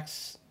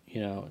tax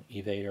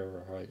evader,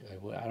 or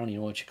I don't even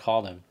know what you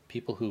call them,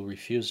 people who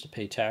refuse to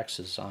pay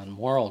taxes on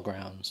moral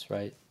grounds,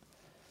 right?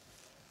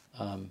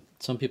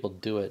 Some people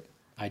do it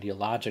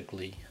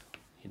ideologically,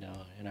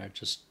 and are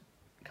just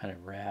kind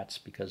of rats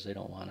because they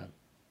don't want to,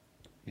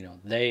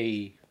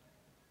 they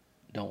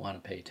don't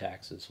want to pay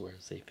taxes,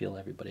 whereas they feel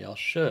everybody else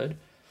should.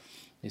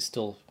 They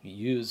still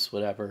use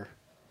whatever,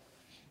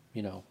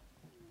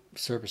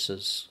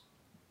 services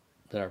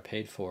that are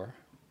paid for.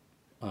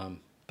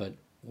 But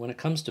when it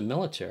comes to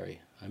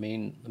military,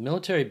 the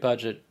military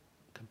budget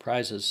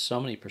comprises so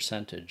many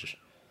percentage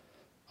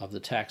of the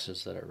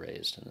taxes that are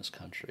raised in this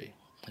country.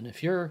 And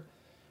if you're a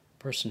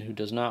person who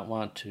does not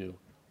want to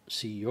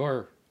see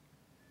your,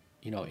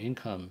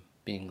 income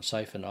being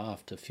siphoned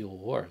off to fuel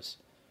wars,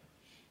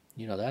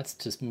 that's,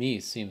 to me,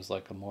 seems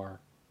like a more,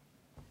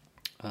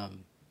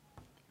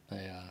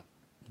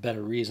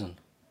 better reason,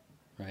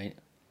 right?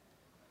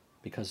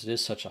 Because it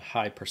is such a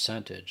high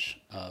percentage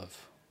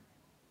of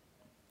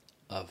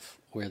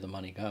where the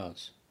money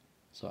goes.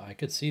 So I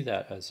could see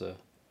that as a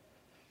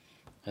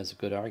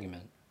good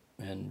argument,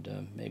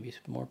 and maybe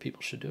more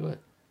people should do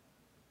it.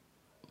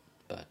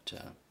 But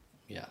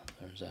yeah,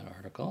 there's that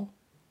article.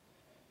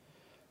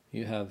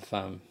 You have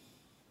what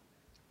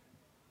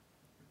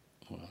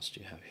else do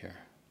you have here?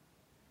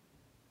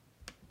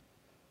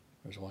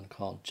 There's one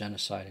called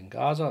Genocide in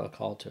Gaza, a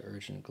call to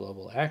urgent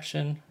global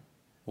action.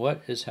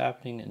 What is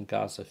happening in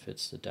Gaza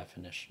fits the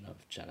definition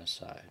of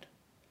genocide.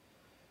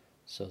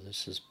 So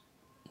this is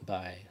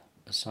by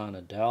Hassan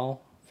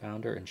Adel,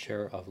 founder and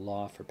chair of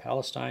Law for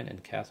Palestine,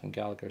 and Catherine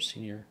Gallagher,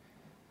 senior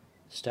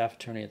staff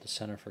attorney at the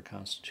Center for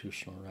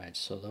Constitutional Rights.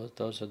 So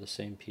those are the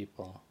same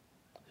people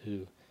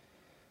who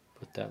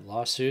put that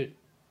lawsuit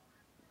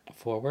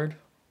forward.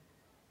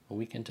 A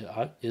week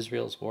into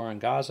Israel's war on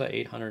Gaza,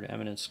 800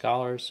 eminent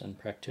scholars and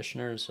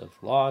practitioners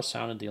of law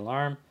sounded the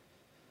alarm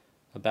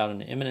about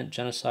an imminent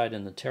genocide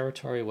in the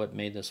territory. What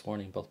made this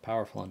warning both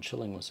powerful and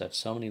chilling was that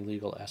so many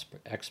legal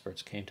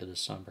experts came to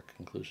this somber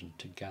conclusion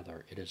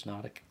together. It is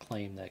not a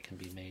claim that can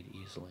be made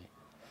easily.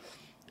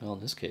 Well, in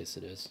this case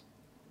it is.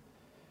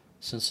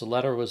 Since the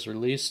letter was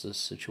released, the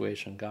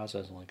situation in Gaza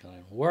has only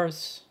gotten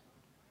worse.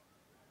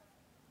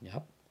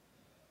 Yep.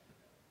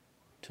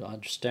 To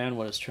understand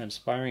what is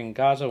transpiring in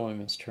Gaza, we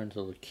must turn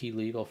to the key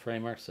legal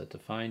frameworks that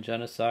define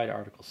genocide: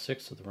 Article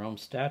 6 of the Rome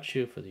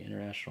Statute for the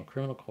International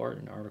Criminal Court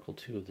and Article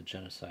 2 of the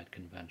Genocide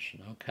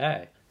Convention.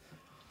 Okay,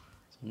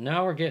 so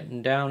now we're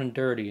getting down and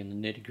dirty in the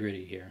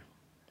nitty-gritty here.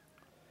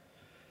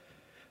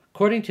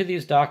 According to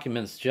these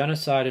documents,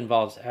 genocide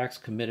involves acts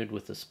committed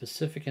with the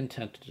specific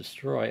intent to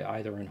destroy,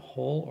 either in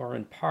whole or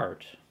in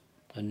part,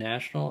 a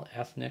national,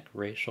 ethnic,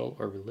 racial,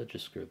 or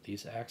religious group.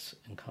 These acts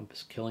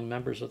encompass killing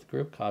members of the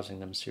group, causing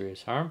them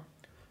serious harm,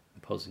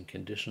 imposing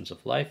conditions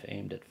of life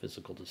aimed at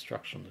physical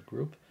destruction of the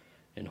group,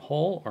 in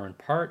whole or in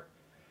part,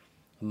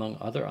 among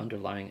other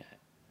underlying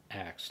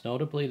acts.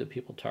 Notably, the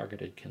people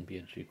targeted can be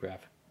a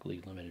geographically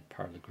limited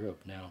part of the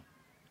group. Now,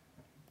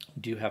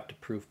 do you have to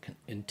prove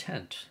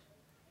intent?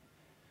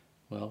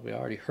 Well, we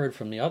already heard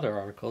from the other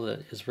article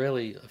that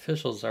Israeli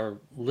officials are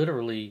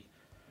literally,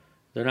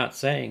 they're not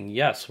saying,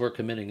 yes, we're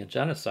committing a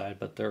genocide,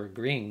 but they're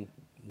agreeing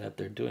that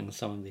they're doing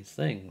some of these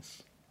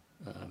things.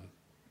 And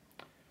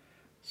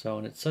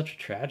it's such a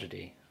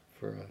tragedy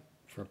for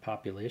a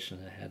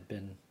population that had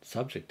been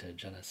subject to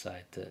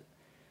genocide to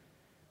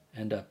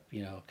end up,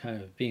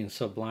 kind of being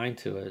so blind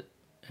to it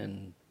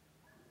and,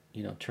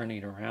 turning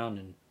it around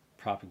and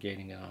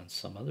propagating it on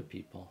some other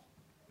people.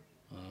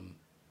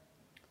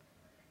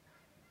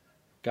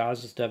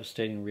 Gaza's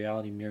devastating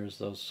reality mirrors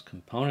those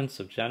components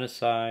of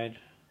genocide.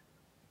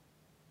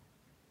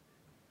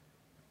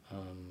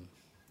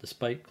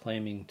 Despite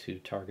claiming to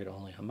target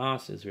only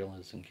Hamas, Israel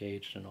is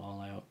engaged in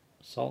all-out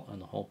assault on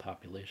the whole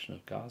population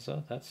of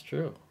Gaza. That's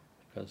true,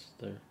 because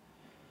their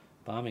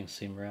bombings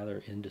seem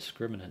rather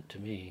indiscriminate to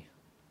me.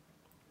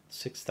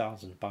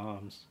 6,000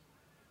 bombs.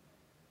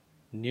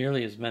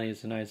 Nearly as many as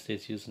the United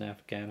States used in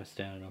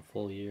Afghanistan in a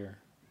full year.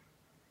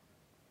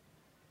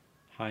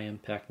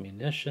 High-impact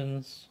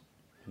munitions.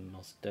 The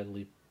most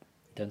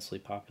densely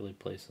populated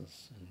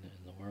places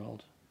in the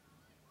world.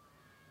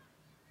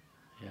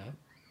 Yeah.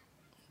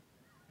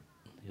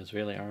 The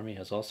Israeli army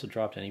has also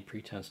dropped any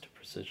pretense to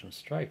precision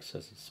strikes,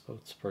 as its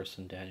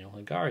spokesperson Daniel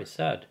Hagari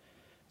said.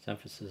 Its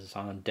emphasis is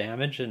on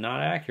damage and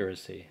not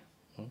accuracy.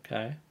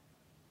 Okay.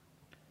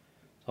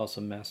 It's also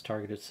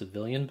mass-targeted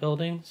civilian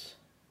buildings,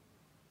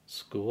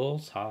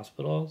 schools,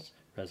 hospitals,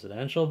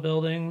 residential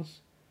buildings,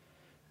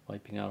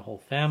 wiping out whole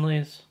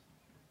families.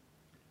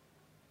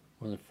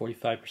 More than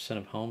 45%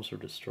 of homes were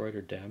destroyed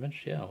or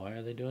damaged. Yeah, why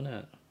are they doing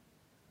that?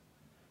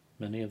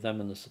 Many of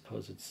them in the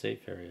supposed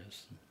safe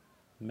areas.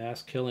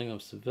 Mass killing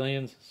of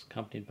civilians is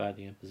accompanied by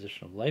the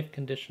imposition of life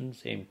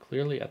conditions aimed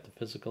clearly at the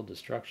physical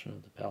destruction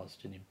of the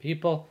Palestinian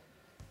people.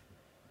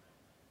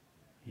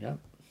 Yep.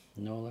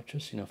 No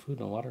electricity, no food,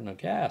 no water, no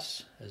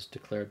gas, as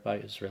declared by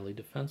Israeli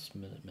Defense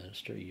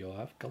Minister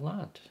Yoav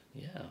Gallant.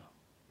 Yeah.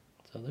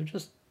 So they're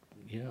just,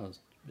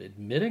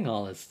 admitting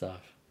all this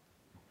stuff.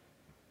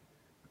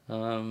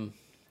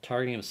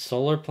 Targeting of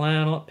solar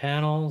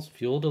panels,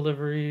 fuel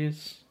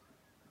deliveries,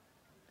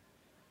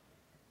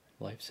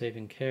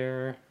 life-saving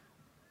care,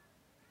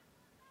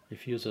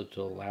 refusal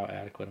to allow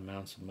adequate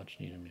amounts of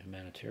much-needed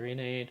humanitarian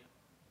aid.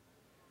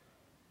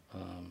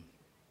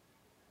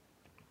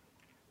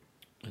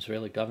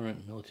 Israeli government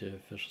and military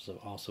officials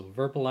have also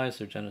verbalized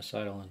their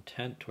genocidal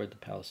intent toward the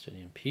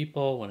Palestinian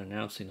people. When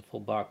announcing the full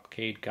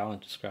blockade,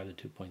 Gallant described the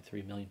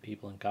 2.3 million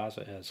people in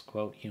Gaza as,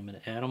 quote, human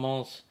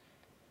animals.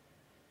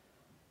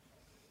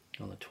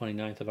 On the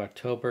 29th of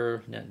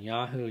October,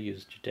 Netanyahu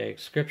used Judaic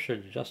scripture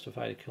to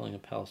justify the killing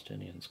of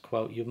Palestinians.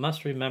 Quote, you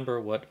must remember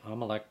what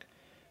Amalek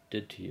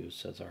did to you,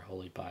 says our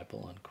Holy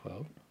Bible,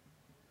 unquote.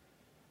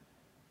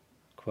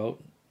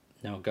 Quote,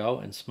 now go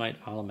and smite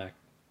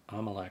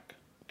Amalek,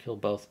 kill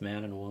both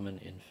man and woman,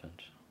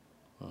 infant.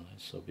 Oh,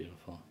 that's so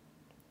beautiful.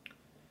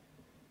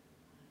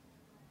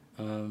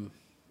 On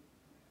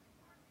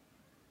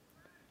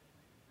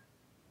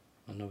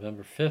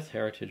November 5th,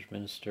 Heritage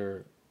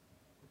Minister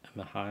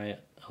Mahai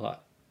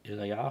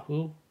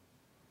Eliyahu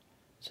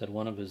said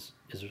one of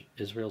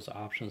Israel's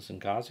options in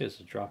Gaza is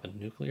to drop a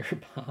nuclear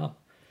bomb.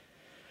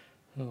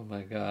 Oh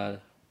my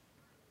God.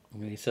 I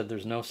mean, he said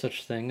there's no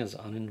such thing as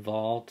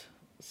uninvolved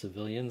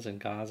civilians in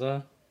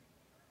Gaza.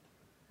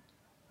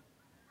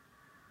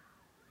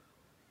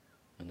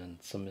 And then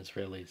some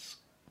Israelis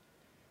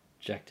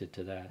objected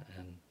to that,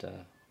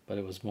 but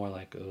it was more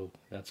like, oh,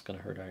 that's going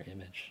to hurt our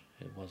image.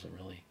 It wasn't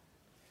really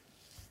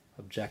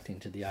objecting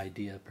to the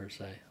idea per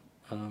se.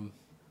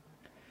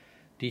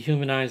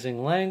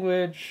 Dehumanizing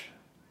language,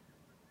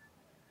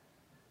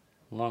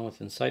 along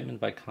with incitement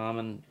by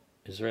common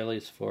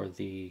Israelis for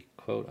the,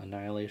 quote,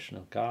 annihilation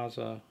of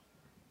Gaza.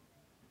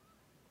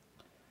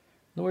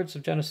 In the words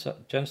of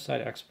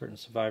genocide expert and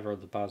survivor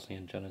of the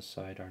Bosnian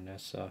genocide,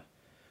 Arnesa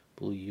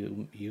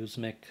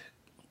Buljuzmic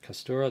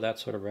Kastura, that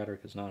sort of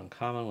rhetoric is not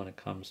uncommon when it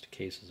comes to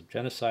cases of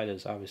genocide. It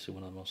is obviously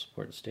one of the most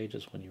important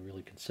stages when you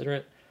really consider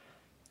it.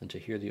 And to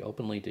hear the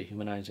openly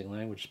dehumanizing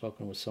language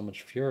spoken with so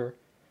much furor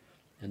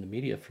in the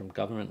media from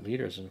government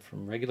leaders and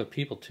from regular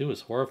people too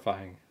is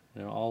horrifying.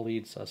 And it all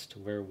leads us to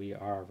where we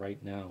are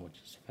right now,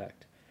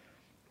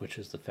 which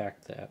is the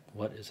fact that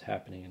what is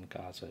happening in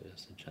Gaza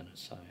is a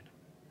genocide.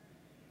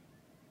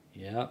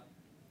 Yeah,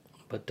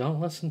 but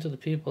don't listen to the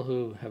people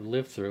who have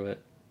lived through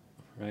it,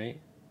 right?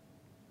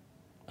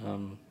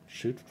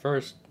 Shoot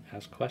first,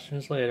 ask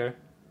questions later,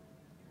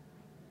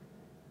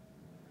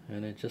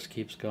 and it just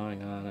keeps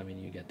going on. I mean,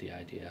 you get the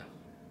idea.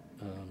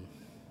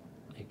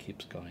 It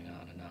keeps going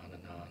on and on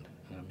and on.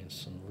 And I mean,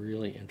 some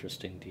really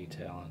interesting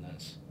detail on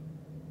this.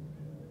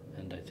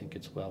 And I think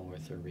it's well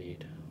worth a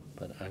read.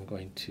 But I'm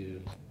going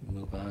to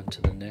move on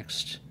to the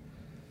next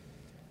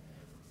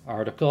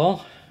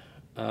article,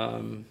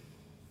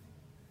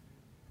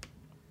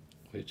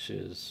 which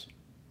is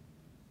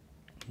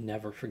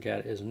Never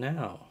Forget Is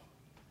Now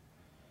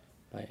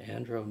by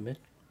Andrew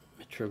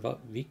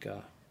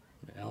Mitrovica,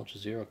 an Al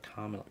Jazeera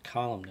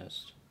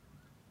columnist.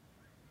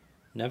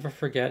 Never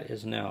forget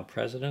is now.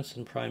 Presidents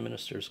and prime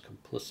ministers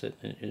complicit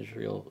in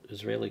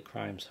Israeli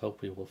crimes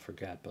hope we will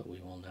forget, but we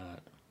will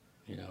not.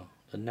 You know,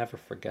 the never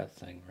forget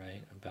thing,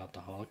 right, about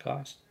the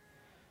Holocaust.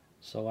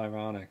 So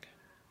ironic.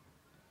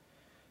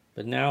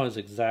 But now is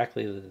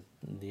exactly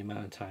the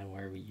amount of time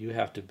where you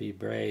have to be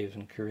brave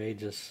and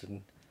courageous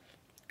and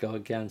go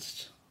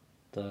against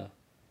the,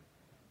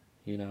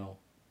 you know,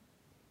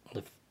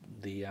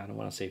 the I don't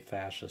want to say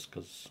fascist,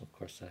 because of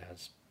course that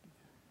has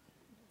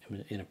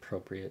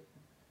inappropriate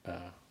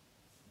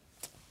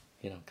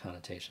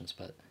connotations,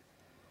 but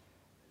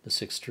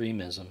this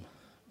extremism,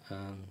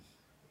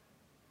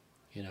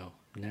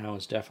 now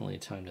is definitely a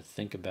time to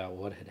think about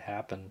what had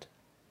happened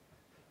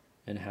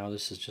and how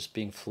this is just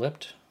being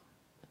flipped,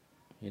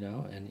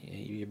 and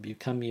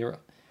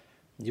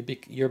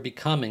you're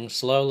becoming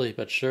slowly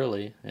but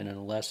surely, and in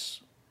a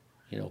less,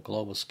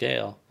 global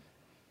scale,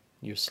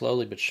 you're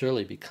slowly but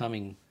surely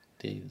becoming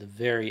the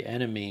very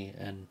enemy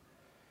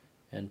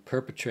and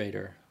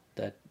perpetrator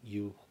that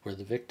you were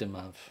the victim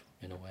of,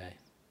 in a way.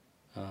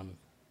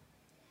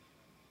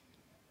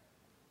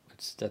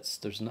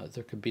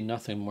 There could be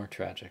nothing more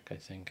tragic, I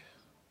think.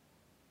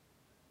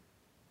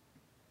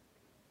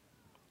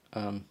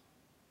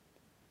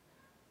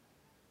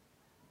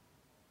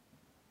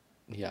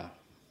 Yeah.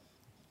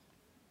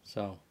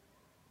 So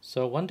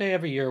one day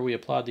every year we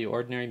applaud the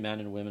ordinary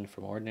men and women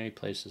from ordinary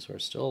places who are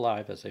still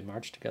alive as they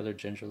march together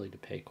gingerly to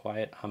pay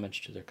quiet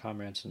homage to their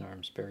comrades in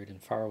arms buried in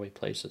faraway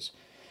places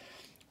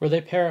where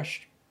they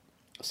perished,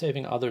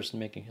 saving others and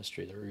making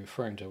history. They're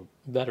referring to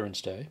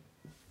Veterans Day.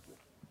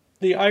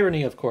 The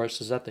irony, of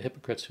course, is that the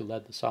hypocrites who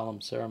led the solemn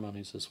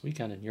ceremonies this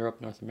weekend in Europe,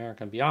 North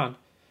America, and beyond,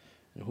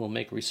 and who will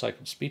make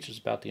recycled speeches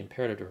about the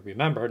imperative to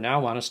remember, now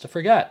want us to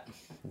forget.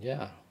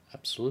 Yeah,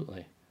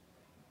 absolutely.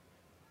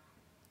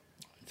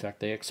 In fact,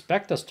 they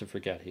expect us to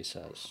forget, he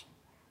says.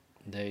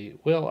 They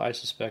will, I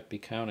suspect, be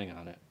counting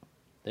on it.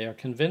 They are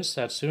convinced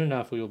that soon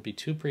enough we will be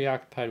too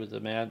preoccupied with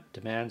the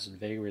demands and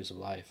vagaries of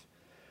life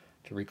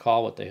to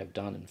recall what they have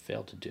done and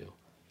failed to do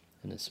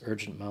in this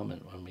urgent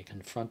moment when we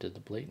confronted the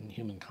blatant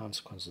human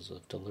consequences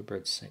of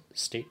deliberate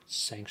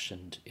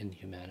state-sanctioned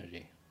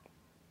inhumanity.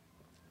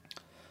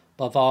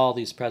 Above all,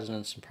 these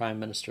presidents and prime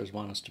ministers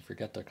want us to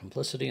forget their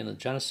complicity in the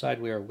genocide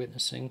we are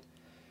witnessing,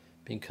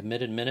 being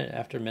committed minute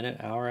after minute,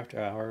 hour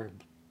after hour,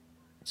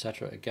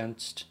 etc.,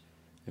 against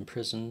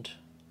imprisoned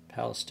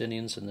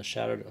Palestinians in the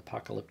shattered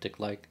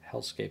apocalyptic-like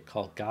hellscape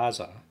called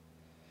Gaza,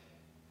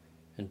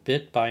 and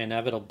bit by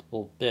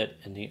inevitable bit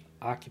in the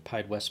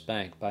occupied West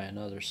Bank by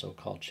another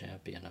so-called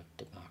champion of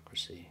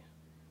democracy.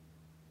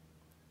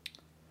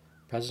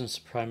 Presidents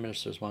and prime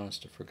ministers want us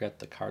to forget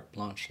the carte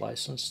blanche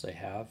license they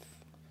have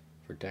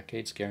for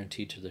decades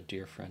guaranteed to their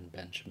dear friend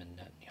Benjamin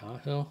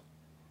Netanyahu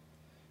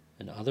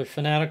and other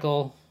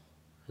fanatical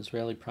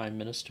Israeli prime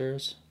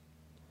ministers,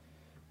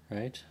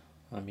 right?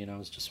 I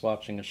was just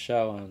watching a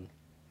show on,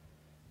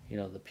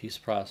 the peace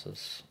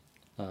process,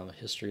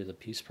 history of the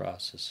peace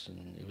process,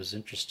 and it was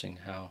interesting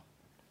how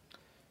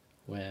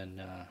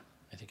when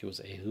I think it was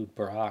Ehud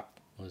Barak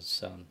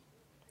was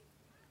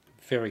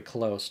very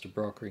close to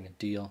brokering a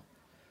deal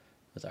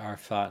with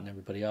Arafat and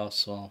everybody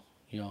else. Well,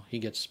 he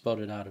gets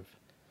voted out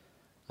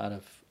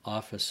of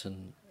office,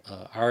 and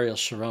Ariel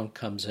Sharon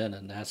comes in,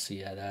 and that's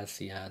the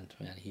end.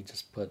 Man, he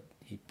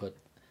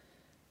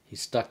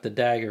stuck the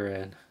dagger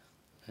in,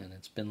 and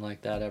it's been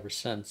like that ever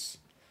since.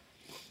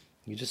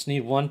 You just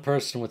need one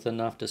person with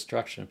enough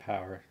destruction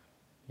power,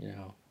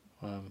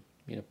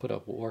 put a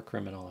war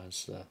criminal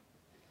as the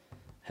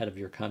head of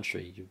your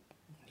country.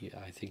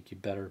 I think you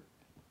better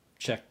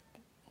check,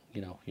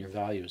 your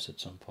values at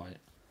some point.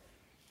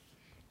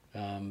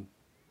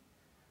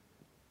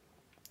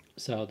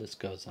 So this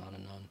goes on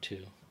and on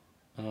too,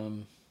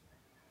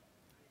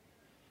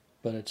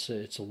 but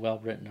it's a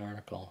well-written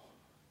article,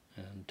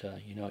 and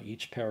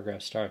each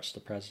paragraph starts, the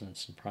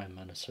presidents and prime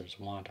ministers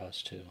want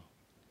us to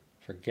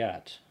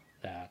forget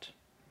that.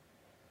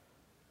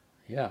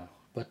 Yeah,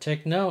 but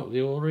take note,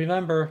 we will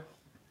remember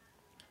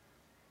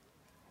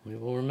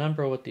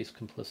what these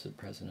complicit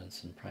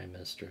presidents and prime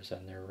ministers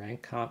and their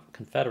rank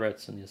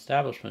confederates in the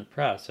establishment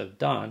press have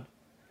done,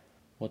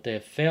 what they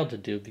have failed to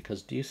do,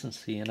 because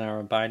decency and our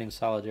abiding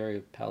solidarity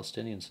with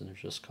Palestinians and their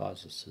just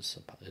cause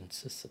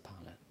insists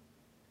upon it.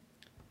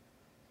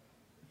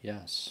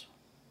 Yes.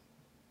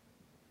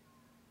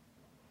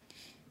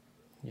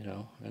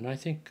 And I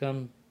think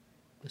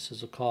This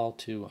is a call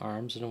to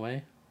arms in a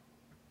way,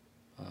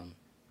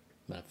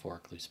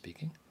 metaphorically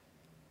speaking.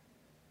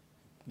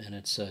 And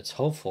it's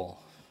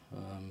hopeful.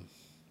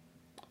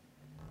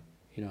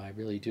 I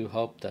really do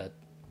hope that,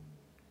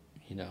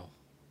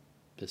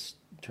 this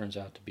turns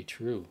out to be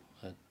true,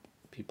 that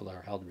people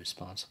are held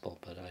responsible,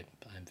 but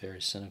I'm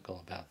very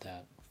cynical about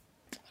that.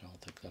 I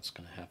don't think that's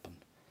going to happen.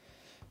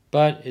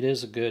 But it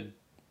is a good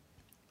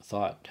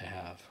thought to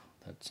have,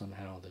 that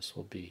somehow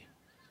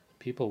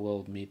people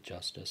will meet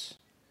justice.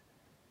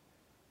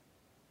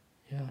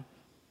 Yeah.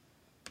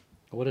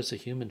 What is a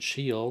human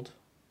shield,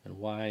 and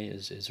why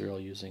is Israel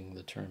using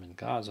the term in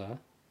Gaza?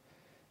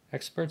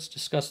 Experts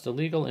discuss the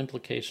legal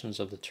implications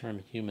of the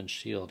term human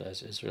shield,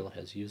 as Israel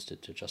has used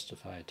it to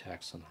justify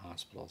attacks on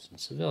hospitals and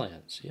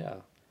civilians. Yeah.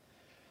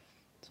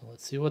 So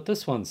let's see what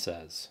this one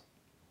says.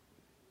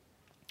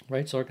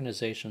 Rights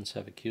organizations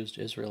have accused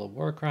Israel of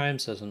war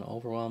crimes, as an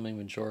overwhelming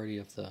majority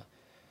of the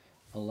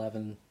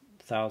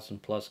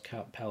 11,000 plus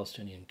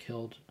Palestinians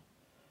killed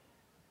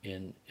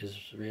in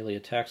Israeli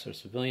attacks are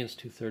civilians,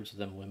 2/3 of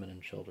them women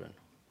and children.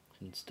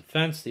 In its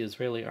defense, the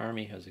Israeli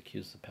army has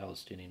accused the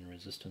Palestinian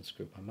resistance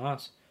group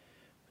Hamas,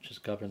 which has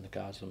governed the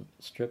Gaza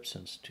Strip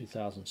since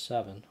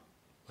 2007.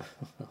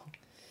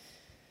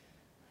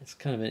 It's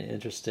kind of an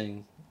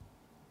interesting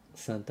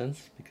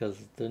sentence, because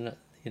they're not,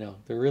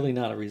 they're really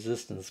not a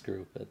resistance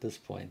group at this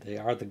point. They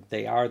are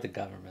the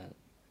government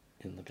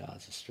in the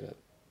Gaza Strip.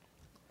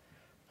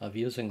 Of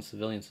using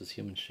civilians as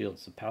human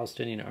shields, the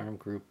Palestinian armed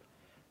group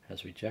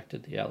has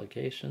rejected the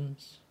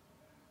allegations.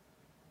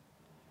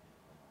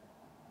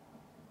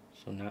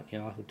 So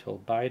Netanyahu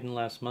told Biden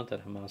last month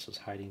that Hamas is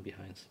hiding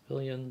behind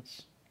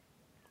civilians.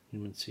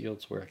 Human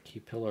shields were a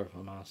key pillar of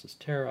Hamas's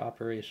terror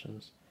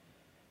operations.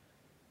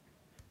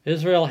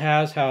 Israel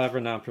has, however,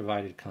 not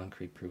provided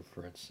concrete proof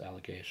for its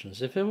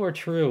allegations. If it were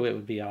true, it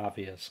would be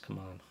obvious.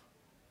 Come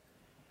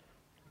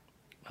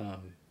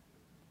on.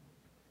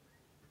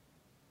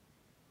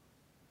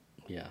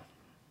 Yeah.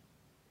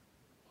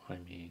 I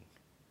mean,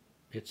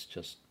 it's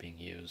just being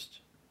used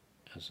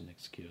as an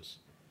excuse.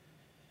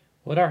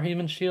 What are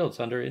human shields?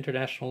 Under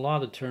international law,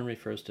 the term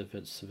refers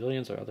to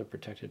civilians or other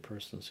protected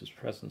persons whose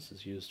presence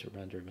is used to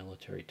render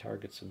military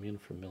targets immune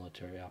from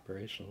military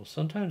operations. Well,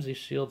 sometimes these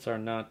shields are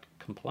not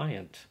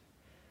compliant,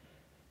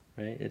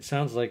 right? It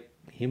sounds like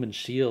human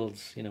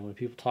shields. When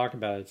people talk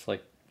about it, it's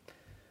like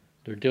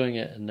they're doing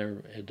it, and they're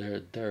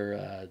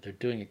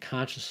doing it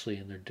consciously,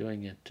 and they're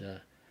doing it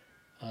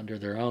under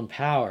their own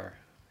power.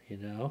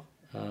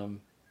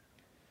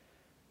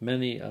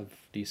 Many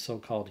of these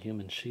so-called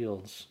human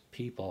shields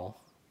people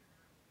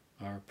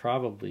are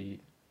probably,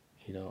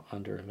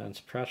 under immense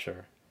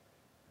pressure,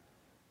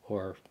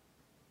 or,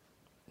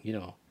 they're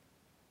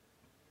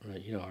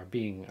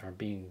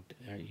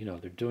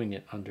doing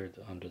it under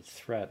the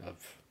threat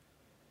of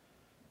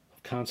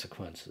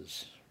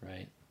consequences,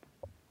 right?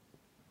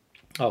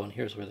 Oh, and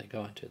here's where they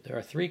go into it. There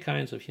are 3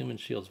 kinds of human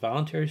shields.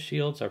 Voluntary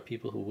shields are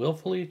people who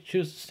willfully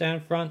choose to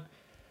stand in front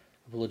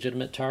of a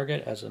legitimate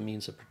target as a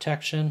means of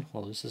protection.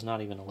 Well, this is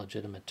not even a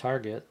legitimate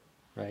target,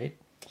 right?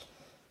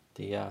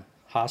 The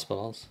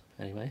hospitals,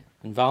 anyway.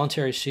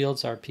 Involuntary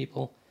shields are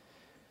people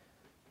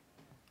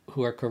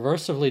who are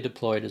coercively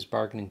deployed as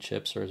bargaining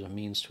chips or as a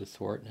means to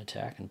thwart an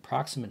attack. And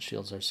proximate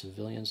shields are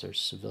civilians or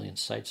civilian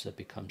sites that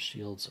become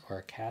shields or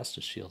are cast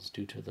as shields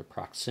due to their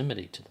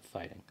proximity to the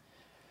fighting.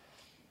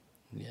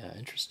 Yeah,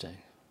 interesting.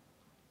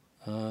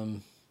 Yeah.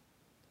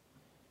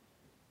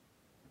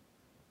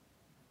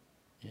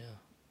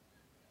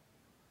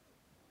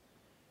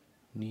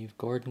 Neve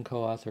Gordon,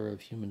 co-author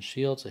of Human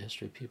Shields, A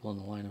History of People in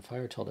the Line of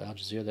Fire, told Al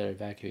Jazeera that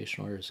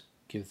evacuation orders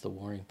give the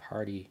warring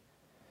party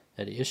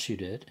that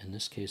issued it, in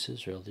this case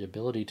Israel, the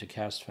ability to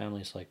cast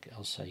families like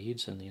El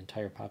Said's and the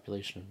entire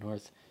population of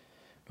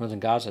northern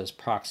Gaza as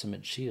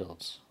proximate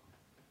shields.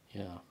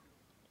 Yeah.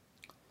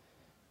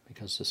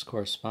 Because this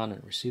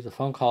correspondent received a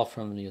phone call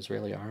from the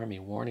Israeli army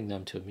warning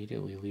them to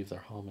immediately leave their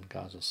home in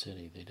Gaza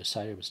City. They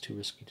decided it was too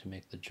risky to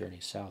make the journey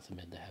south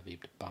amid the heavy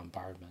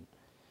bombardment.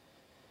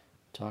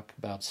 Talk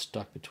about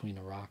stuck between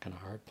a rock and a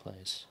hard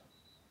place.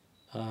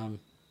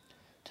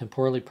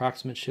 Temporally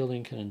proximate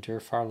shielding can endure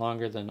far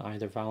longer than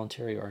either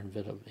voluntary or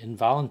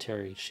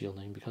involuntary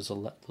shielding, because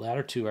the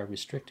latter two are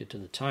restricted to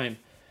the time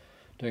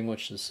during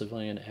which the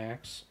civilian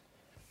acts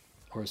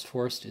or is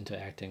forced into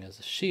acting as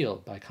a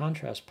shield. By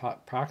contrast,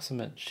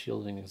 proximate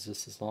shielding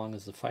exists as long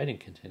as the fighting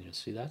continues.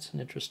 See, that's an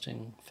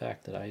interesting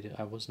fact that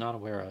I was not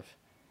aware of.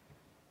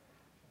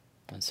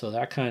 And so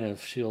that kind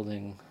of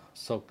shielding,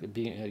 so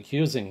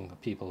accusing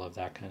people of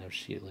that kind of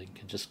shielding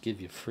can just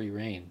give you free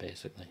rein,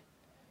 basically.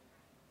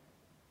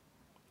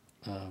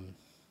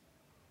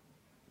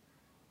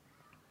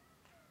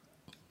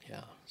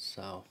 Yeah,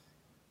 so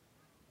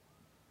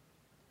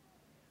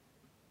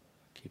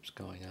keeps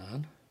going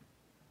on.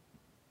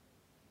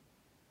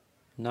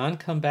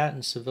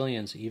 Non-combatant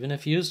civilians, even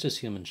if used as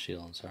human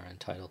shields, are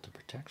entitled to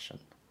protection.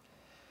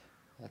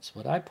 That's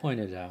what I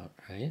pointed out,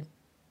 right?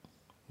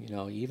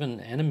 Even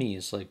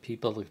enemies, like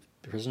people,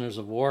 prisoners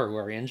of war who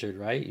are injured,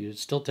 right? You'd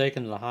still take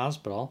them to the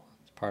hospital.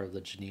 It's part of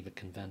the Geneva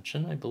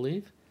Convention, I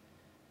believe.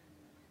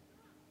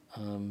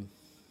 What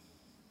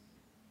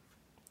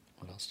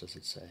else does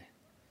it say?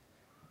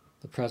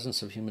 The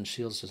presence of human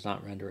shields does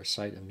not render a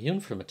site immune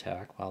from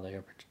attack. While they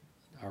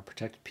are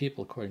protected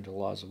people according to the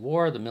laws of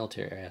war, the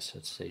military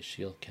assets say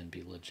shield can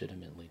be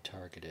legitimately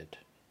targeted.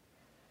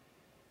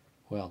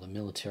 Well, the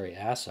military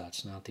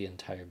assets, not the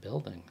entire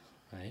building,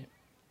 right?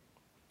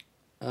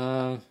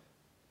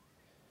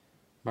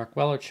 Mark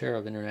Weller, chair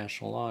of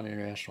International Law and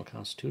International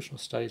Constitutional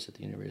Studies at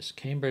the University of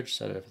Cambridge,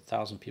 said if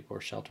 1,000 people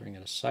were sheltering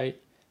in a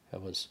site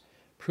that was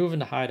proven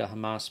to hide a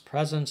Hamas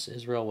presence,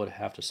 Israel would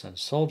have to send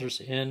soldiers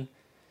in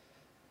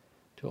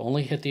to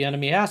only hit the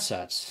enemy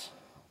assets.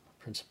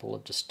 The principle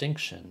of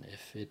distinction.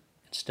 If it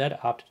instead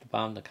opted to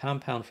bomb the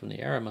compound from the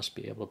air, it must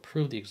be able to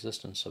prove the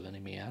existence of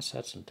enemy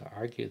assets and to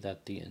argue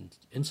that the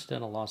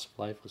incidental loss of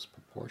life was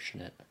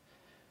proportionate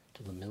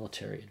to the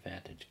military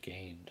advantage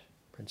gained.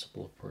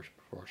 Principle of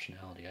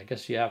proportionality. I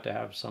guess you have to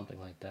have something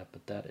like that,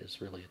 but that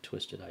is really a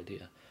twisted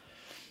idea.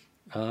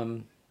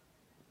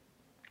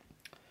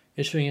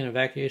 Issuing an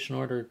evacuation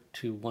order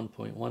to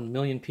 1.1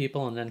 million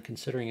people and then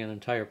considering an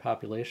entire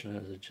population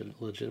as a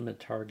legitimate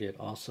target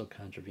also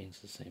contravenes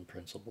the same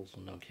principles.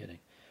 No kidding.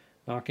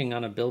 Knocking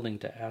on a building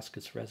to ask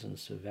its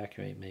residents to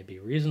evacuate may be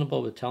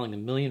reasonable, but telling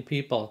 1 million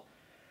people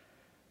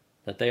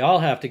that they all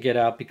have to get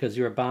out because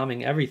you are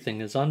bombing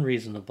everything is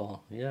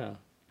unreasonable. Yeah.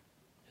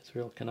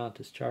 Israel cannot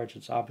discharge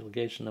its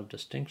obligation of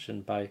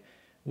distinction by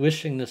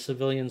wishing the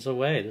civilians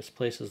away. This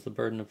places the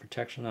burden of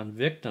protection on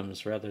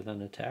victims rather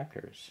than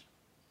attackers.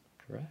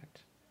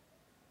 Correct.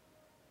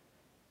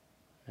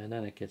 And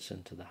then it gets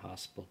into the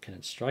hospital. Can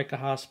it strike a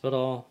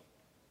hospital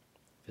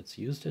if it's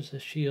used as a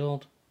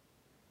shield?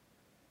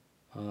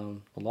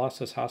 The law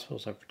says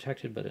hospitals are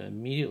protected, but it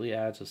immediately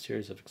adds a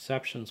series of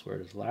exceptions where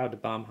it is allowed to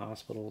bomb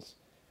hospitals.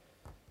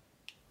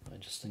 I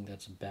just think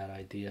that's a bad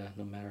idea,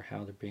 no matter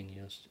how they're being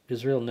used.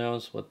 Israel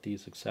knows what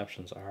these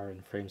exceptions are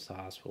and frames the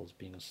hospital as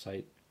being a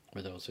site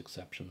where those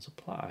exceptions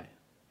apply,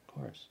 of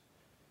course.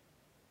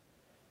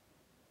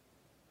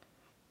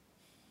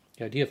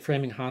 The idea of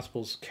framing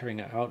hospitals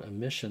carrying out a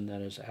mission that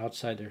is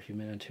outside their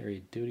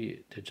humanitarian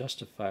duty to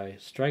justify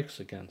strikes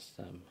against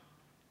them.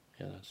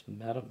 Yeah, that's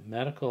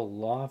medical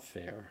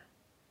lawfare,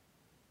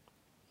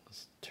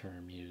 was the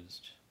term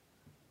used.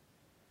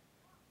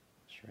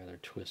 It's rather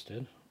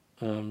twisted.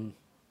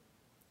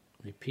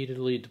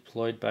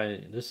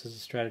 This is a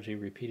strategy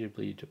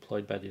repeatedly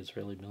deployed by the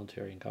Israeli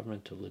military and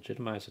government to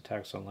legitimize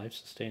attacks on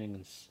life-sustaining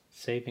and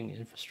saving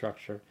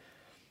infrastructure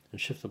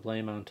and shift the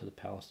blame onto the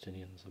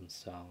Palestinians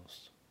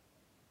themselves.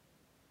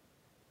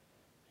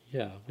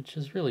 Yeah, which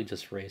is really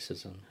just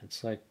racism.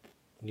 It's like,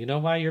 you know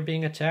why you're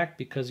being attacked?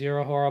 Because you're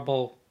a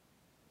horrible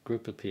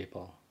group of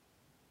people.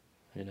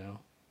 You know?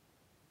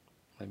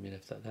 I mean,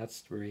 if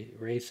that's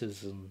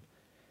racism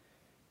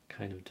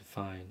kind of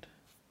defined.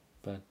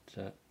 But,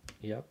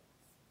 yep.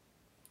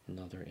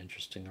 Another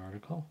interesting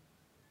article.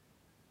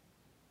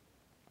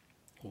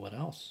 What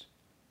else?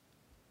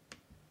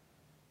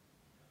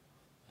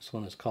 This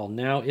one is called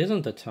Now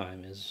Isn't the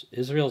Time. Is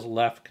Israel's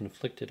left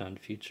conflicted on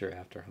future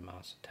after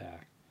Hamas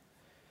attack?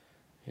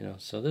 You know,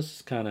 so this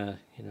is kind of,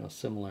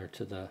 similar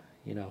to the,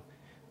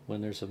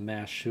 when there's a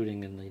mass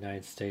shooting in the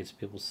United States,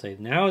 people say,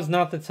 now is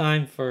not the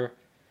time for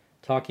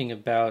talking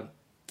about,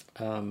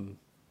 gun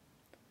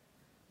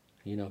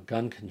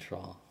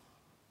control.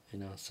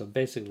 So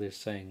basically they're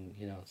saying,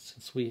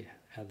 since we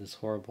had this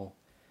horrible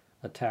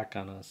attack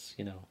on us,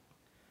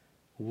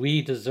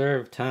 we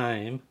deserve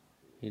time,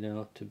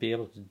 to be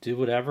able to do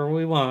whatever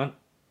we want,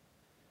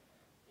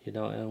 and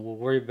we'll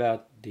worry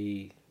about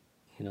the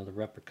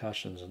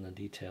repercussions and the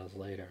details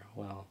later.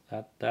 Well,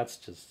 that's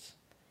just,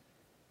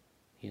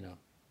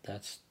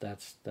 that's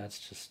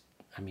just,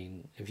 I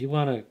mean, if you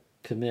want to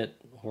commit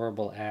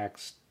horrible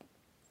acts,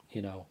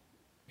 in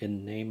the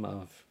name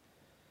of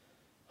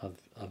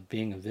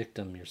being a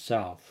victim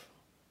yourself,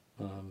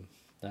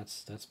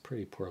 that's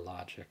pretty poor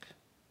logic.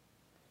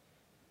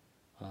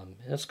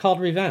 It's called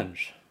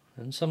revenge,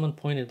 and someone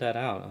pointed that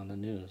out on the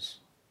news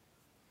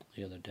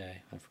the other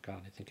day. I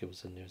forgot. I think it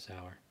was the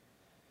NewsHour.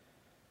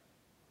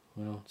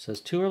 Well, it says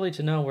too early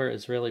to know where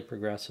Israeli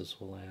progressives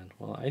will land.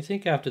 Well, I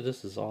think after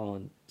this is all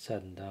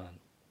said and done,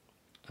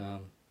 I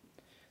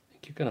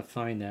think you're going to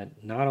find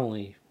that not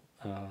only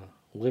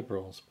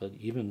liberals, but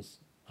even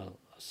a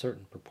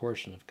certain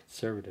proportion of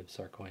conservatives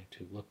are going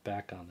to look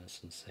back on this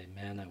and say,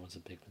 man, that was a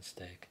big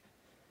mistake.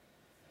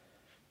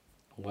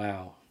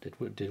 Wow,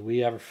 did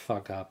we ever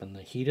fuck up in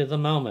the heat of the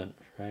moment,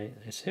 right?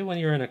 They say when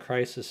you're in a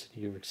crisis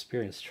and you've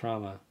experienced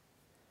trauma,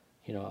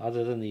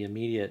 other than the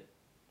immediate,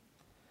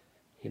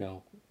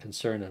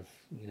 concern of,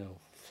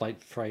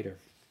 fight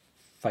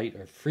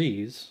or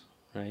freeze,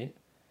 right?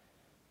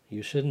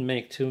 You shouldn't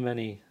make too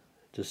many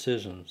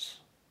decisions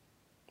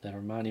that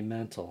are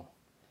monumental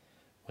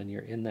when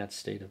you're in that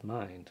state of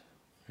mind,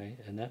 right?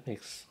 And that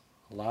makes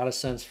a lot of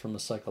sense from a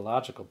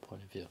psychological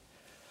point of view.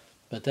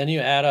 But then you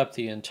add up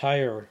the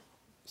entire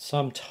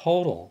sum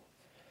total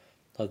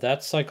of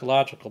that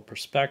psychological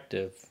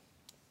perspective,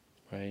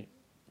 right?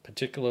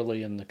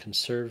 Particularly in the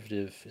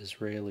conservative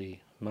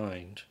Israeli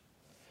mind,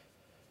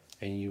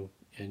 and you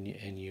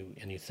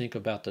you think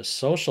about the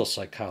social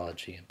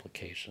psychology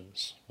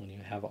implications when you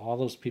have all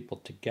those people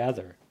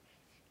together,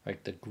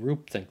 like the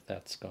groupthink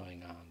that's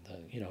going on,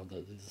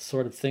 the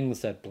sort of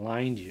things that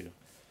blind you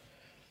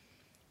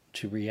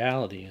to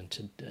reality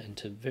and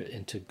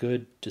into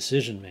good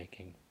decision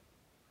making,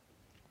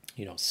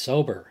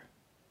 sober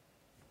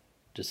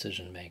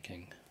decision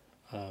making.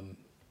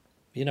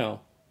 You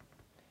know,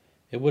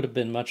 it would have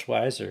been much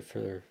wiser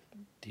for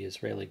the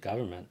Israeli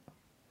government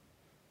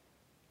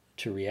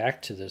to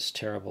react to this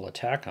terrible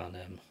attack on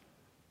them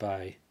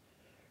by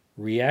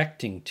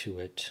reacting to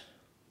it,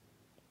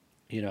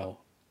 in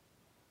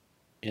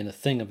a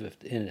thing of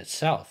it in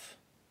itself,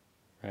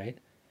 right?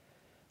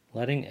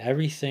 Letting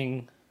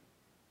everything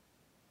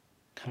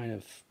kind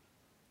of,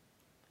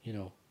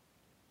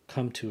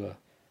 come to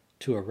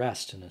a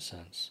rest in a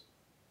sense,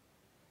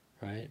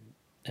 right?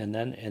 And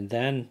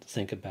then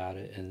think about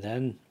it, and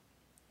then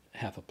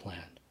have a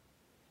plan.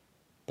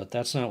 But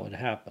that's not what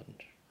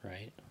happened,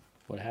 right?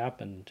 What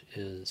happened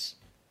is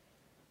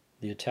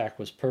the attack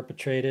was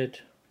perpetrated,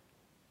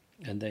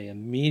 and they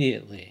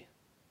immediately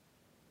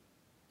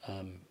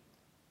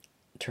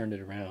turned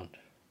it around,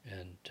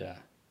 and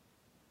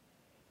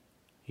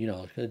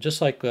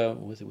just like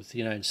with the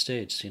United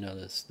States,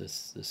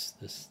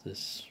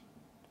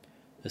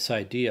 this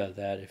idea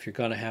that if you're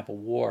going to have a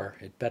war,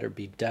 it better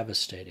be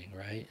devastating,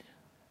 right?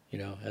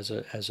 As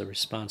a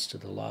response to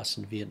the loss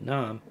in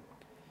Vietnam.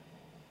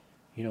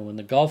 When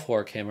the Gulf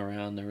War came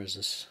around, there was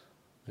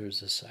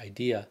this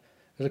idea.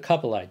 There's a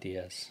couple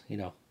ideas.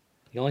 The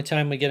only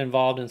time we get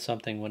involved in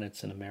something when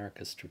it's in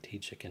America's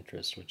strategic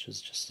interest, which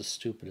is just the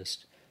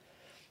stupidest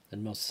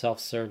and most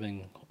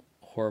self-serving,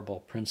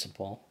 horrible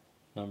principle.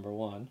 Number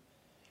one,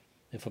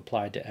 if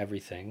applied to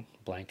everything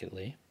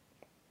blanketly.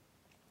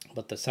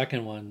 But the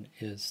second one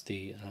is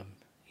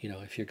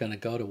if you're going to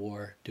go to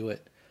war, do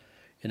it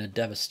in a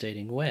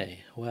devastating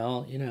way.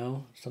 Well,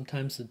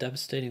 sometimes the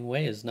devastating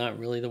way is not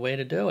really the way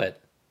to do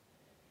it.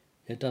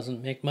 It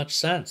doesn't make much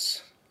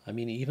sense. I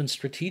mean, even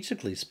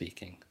strategically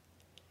speaking.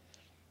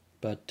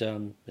 But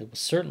it will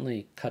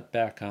certainly cut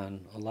back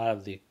on a lot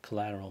of the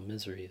collateral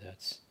misery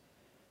that's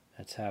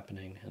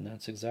happening, and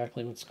that's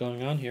exactly what's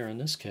going on here in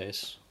this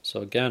case.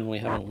 So again, we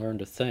haven't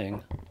learned a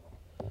thing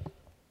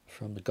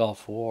from the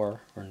Gulf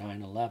War or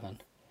 9/11.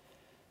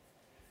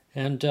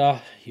 And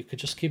you could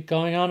just keep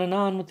going on and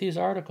on with these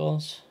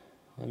articles.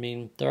 I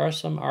mean, there are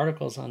some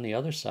articles on the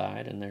other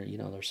side, and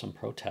there's some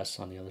protests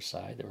on the other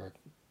side. There were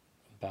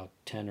about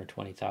 10 or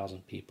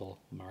 20,000 people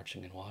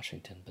marching in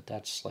Washington, but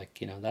that's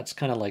that's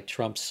kind of like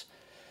Trump's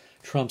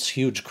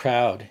huge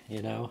crowd.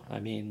 I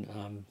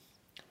mean,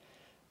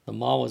 the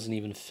mall wasn't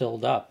even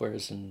filled up,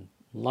 whereas in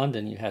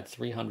London you had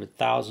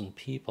 300,000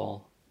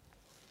 people.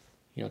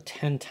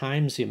 10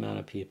 times the amount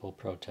of people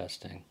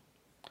protesting.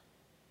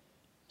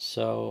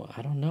 So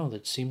I don't know.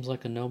 That seems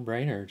like a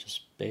no-brainer,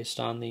 just based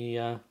on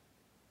the,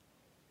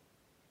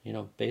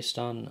 based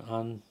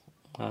on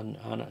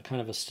a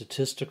kind of a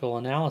statistical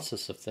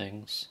analysis of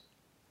things.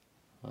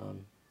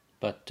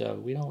 But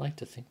we don't like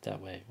to think that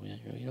way.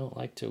 We don't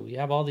like to. We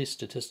have all these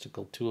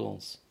statistical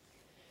tools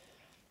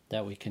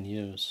that we can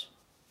use,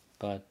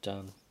 but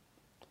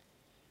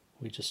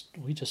we just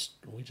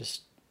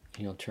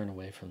turn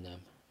away from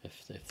them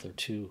if they're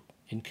too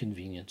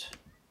inconvenient.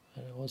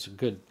 It was a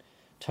good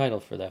title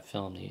for that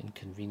film, The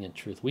Inconvenient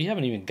Truth. We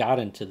haven't even got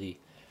into the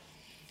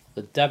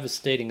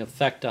devastating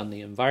effect on the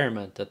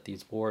environment that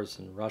these wars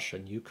in Russia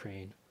and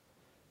Ukraine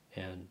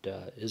and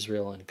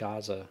Israel and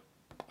Gaza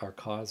are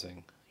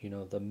causing.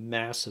 The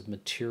massive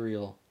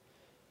material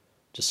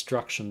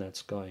destruction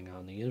that's going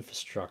on, the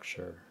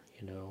infrastructure,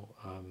 and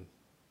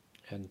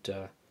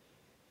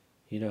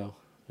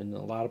in a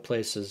lot of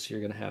places you're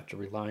going to have to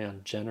rely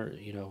on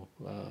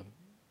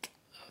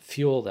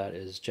fuel that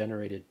is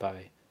generated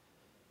by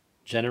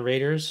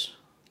generators,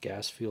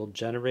 gas-fueled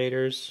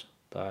generators,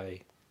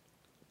 by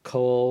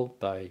coal,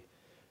 by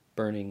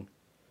burning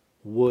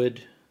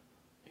wood,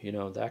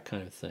 that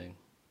kind of thing.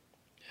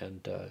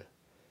 And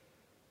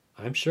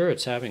I'm sure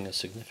it's having a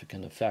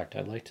significant effect.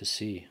 I'd like to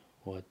see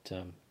what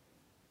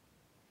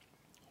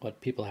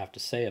people have to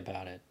say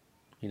about it,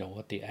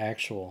 what the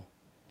actual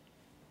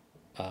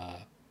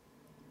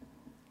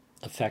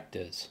effect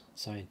is,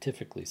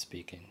 scientifically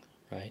speaking,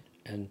 right?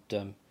 And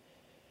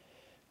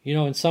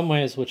in some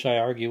ways, which I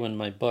argue in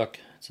my book,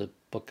 it's a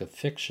book of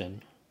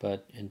fiction,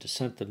 but in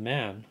Descent of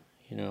Man,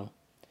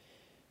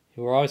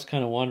 we're always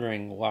kind of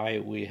wondering why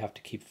we have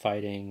to keep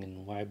fighting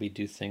and why we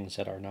do things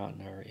that are not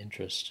in our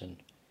interest.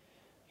 And,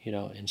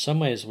 in some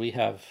ways we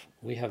have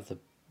the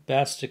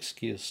best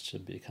excuse to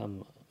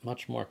become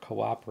much more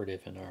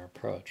cooperative in our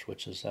approach,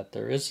 which is that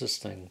there is this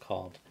thing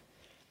called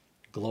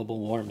global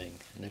warming.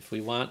 And if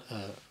we want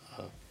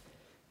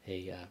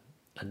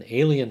an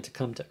alien to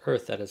come to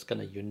Earth that is going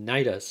to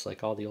unite us,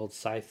 like all the old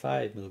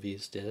sci-fi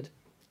movies did,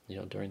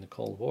 during the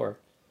Cold War,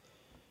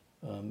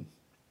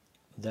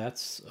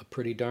 that's a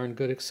pretty darn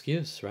good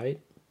excuse, right?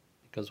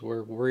 Because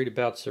we're worried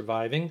about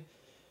surviving.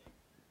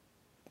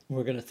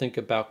 We're going to think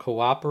about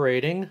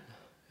cooperating,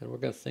 and we're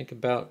going to think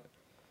about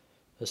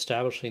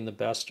establishing the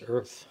best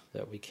Earth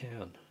that we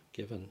can,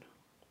 given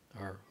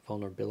our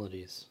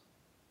vulnerabilities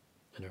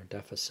and our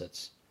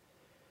deficits.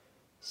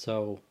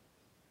 So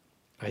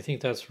I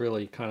think that's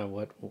really kind of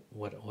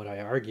what I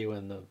argue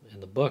in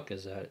the book,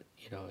 is that,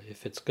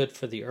 if it's good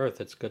for the Earth,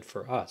 it's good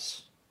for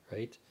us,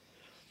 right?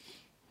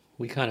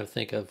 We kind of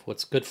think of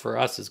what's good for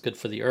us is good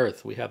for the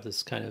Earth. We have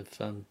this kind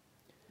of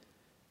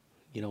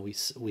we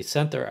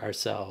center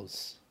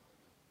ourselves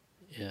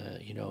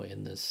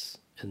in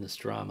this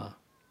drama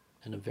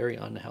in a very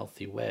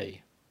unhealthy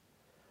way,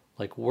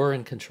 like we're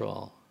in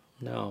control.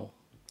 No,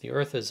 the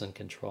Earth is in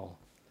control.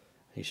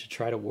 You should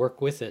try to work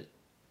with it.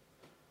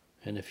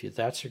 And if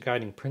that's your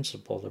guiding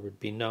principle, there would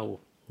be no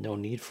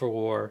need for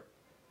war.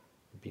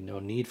 There would be no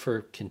need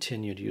for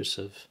continued use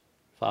of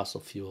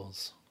fossil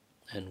fuels,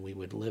 and we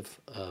would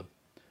live a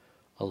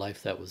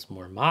life that was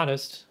more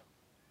modest,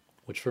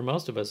 which for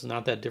most of us is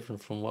not that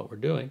different from what we're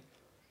doing,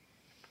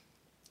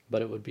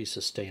 but it would be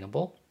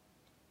sustainable,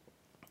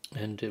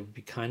 and it would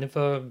be kind of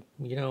a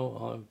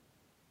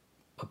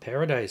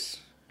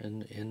paradise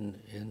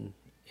in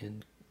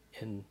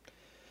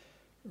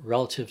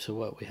relative to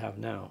what we have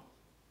now.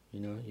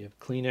 You have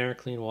clean air,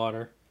 clean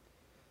water,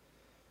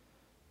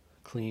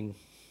 clean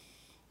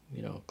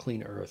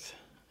earth,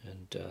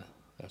 and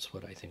that's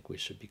what I think we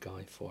should be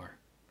going for.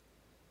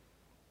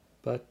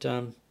 But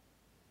I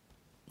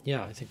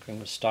think I'm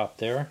going to stop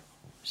there.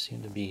 We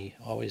seem to be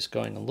always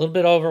going a little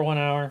bit over 1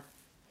 hour.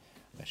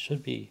 I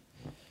should be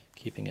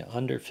keeping it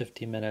under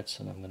 50 minutes,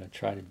 and I'm going to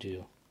try to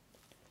do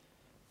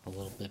a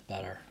little bit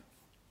better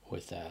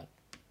with that.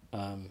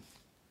 And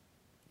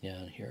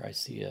here I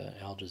see an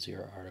Al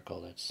Jazeera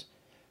article that's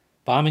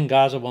bombing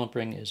Gaza won't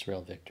bring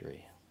Israel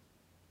victory.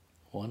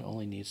 One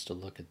only needs to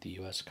look at the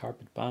U.S.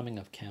 carpet bombing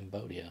of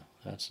Cambodia.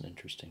 That's an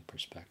interesting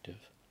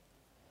perspective.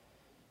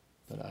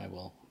 But I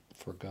will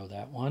forego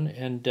that one.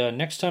 And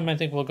next time I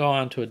think we'll go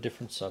on to a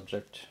different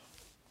subject.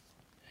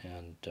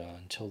 And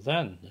until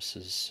then, this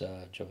is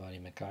Giovanni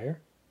McIyer.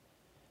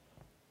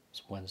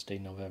 It's Wednesday,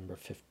 November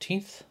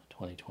 15th,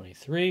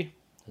 2023.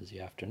 This is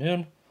the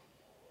afternoon.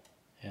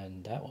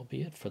 And that will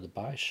be it for the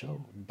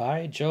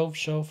By Jove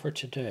show for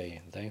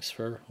today. Thanks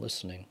for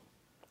listening.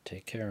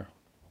 Take care.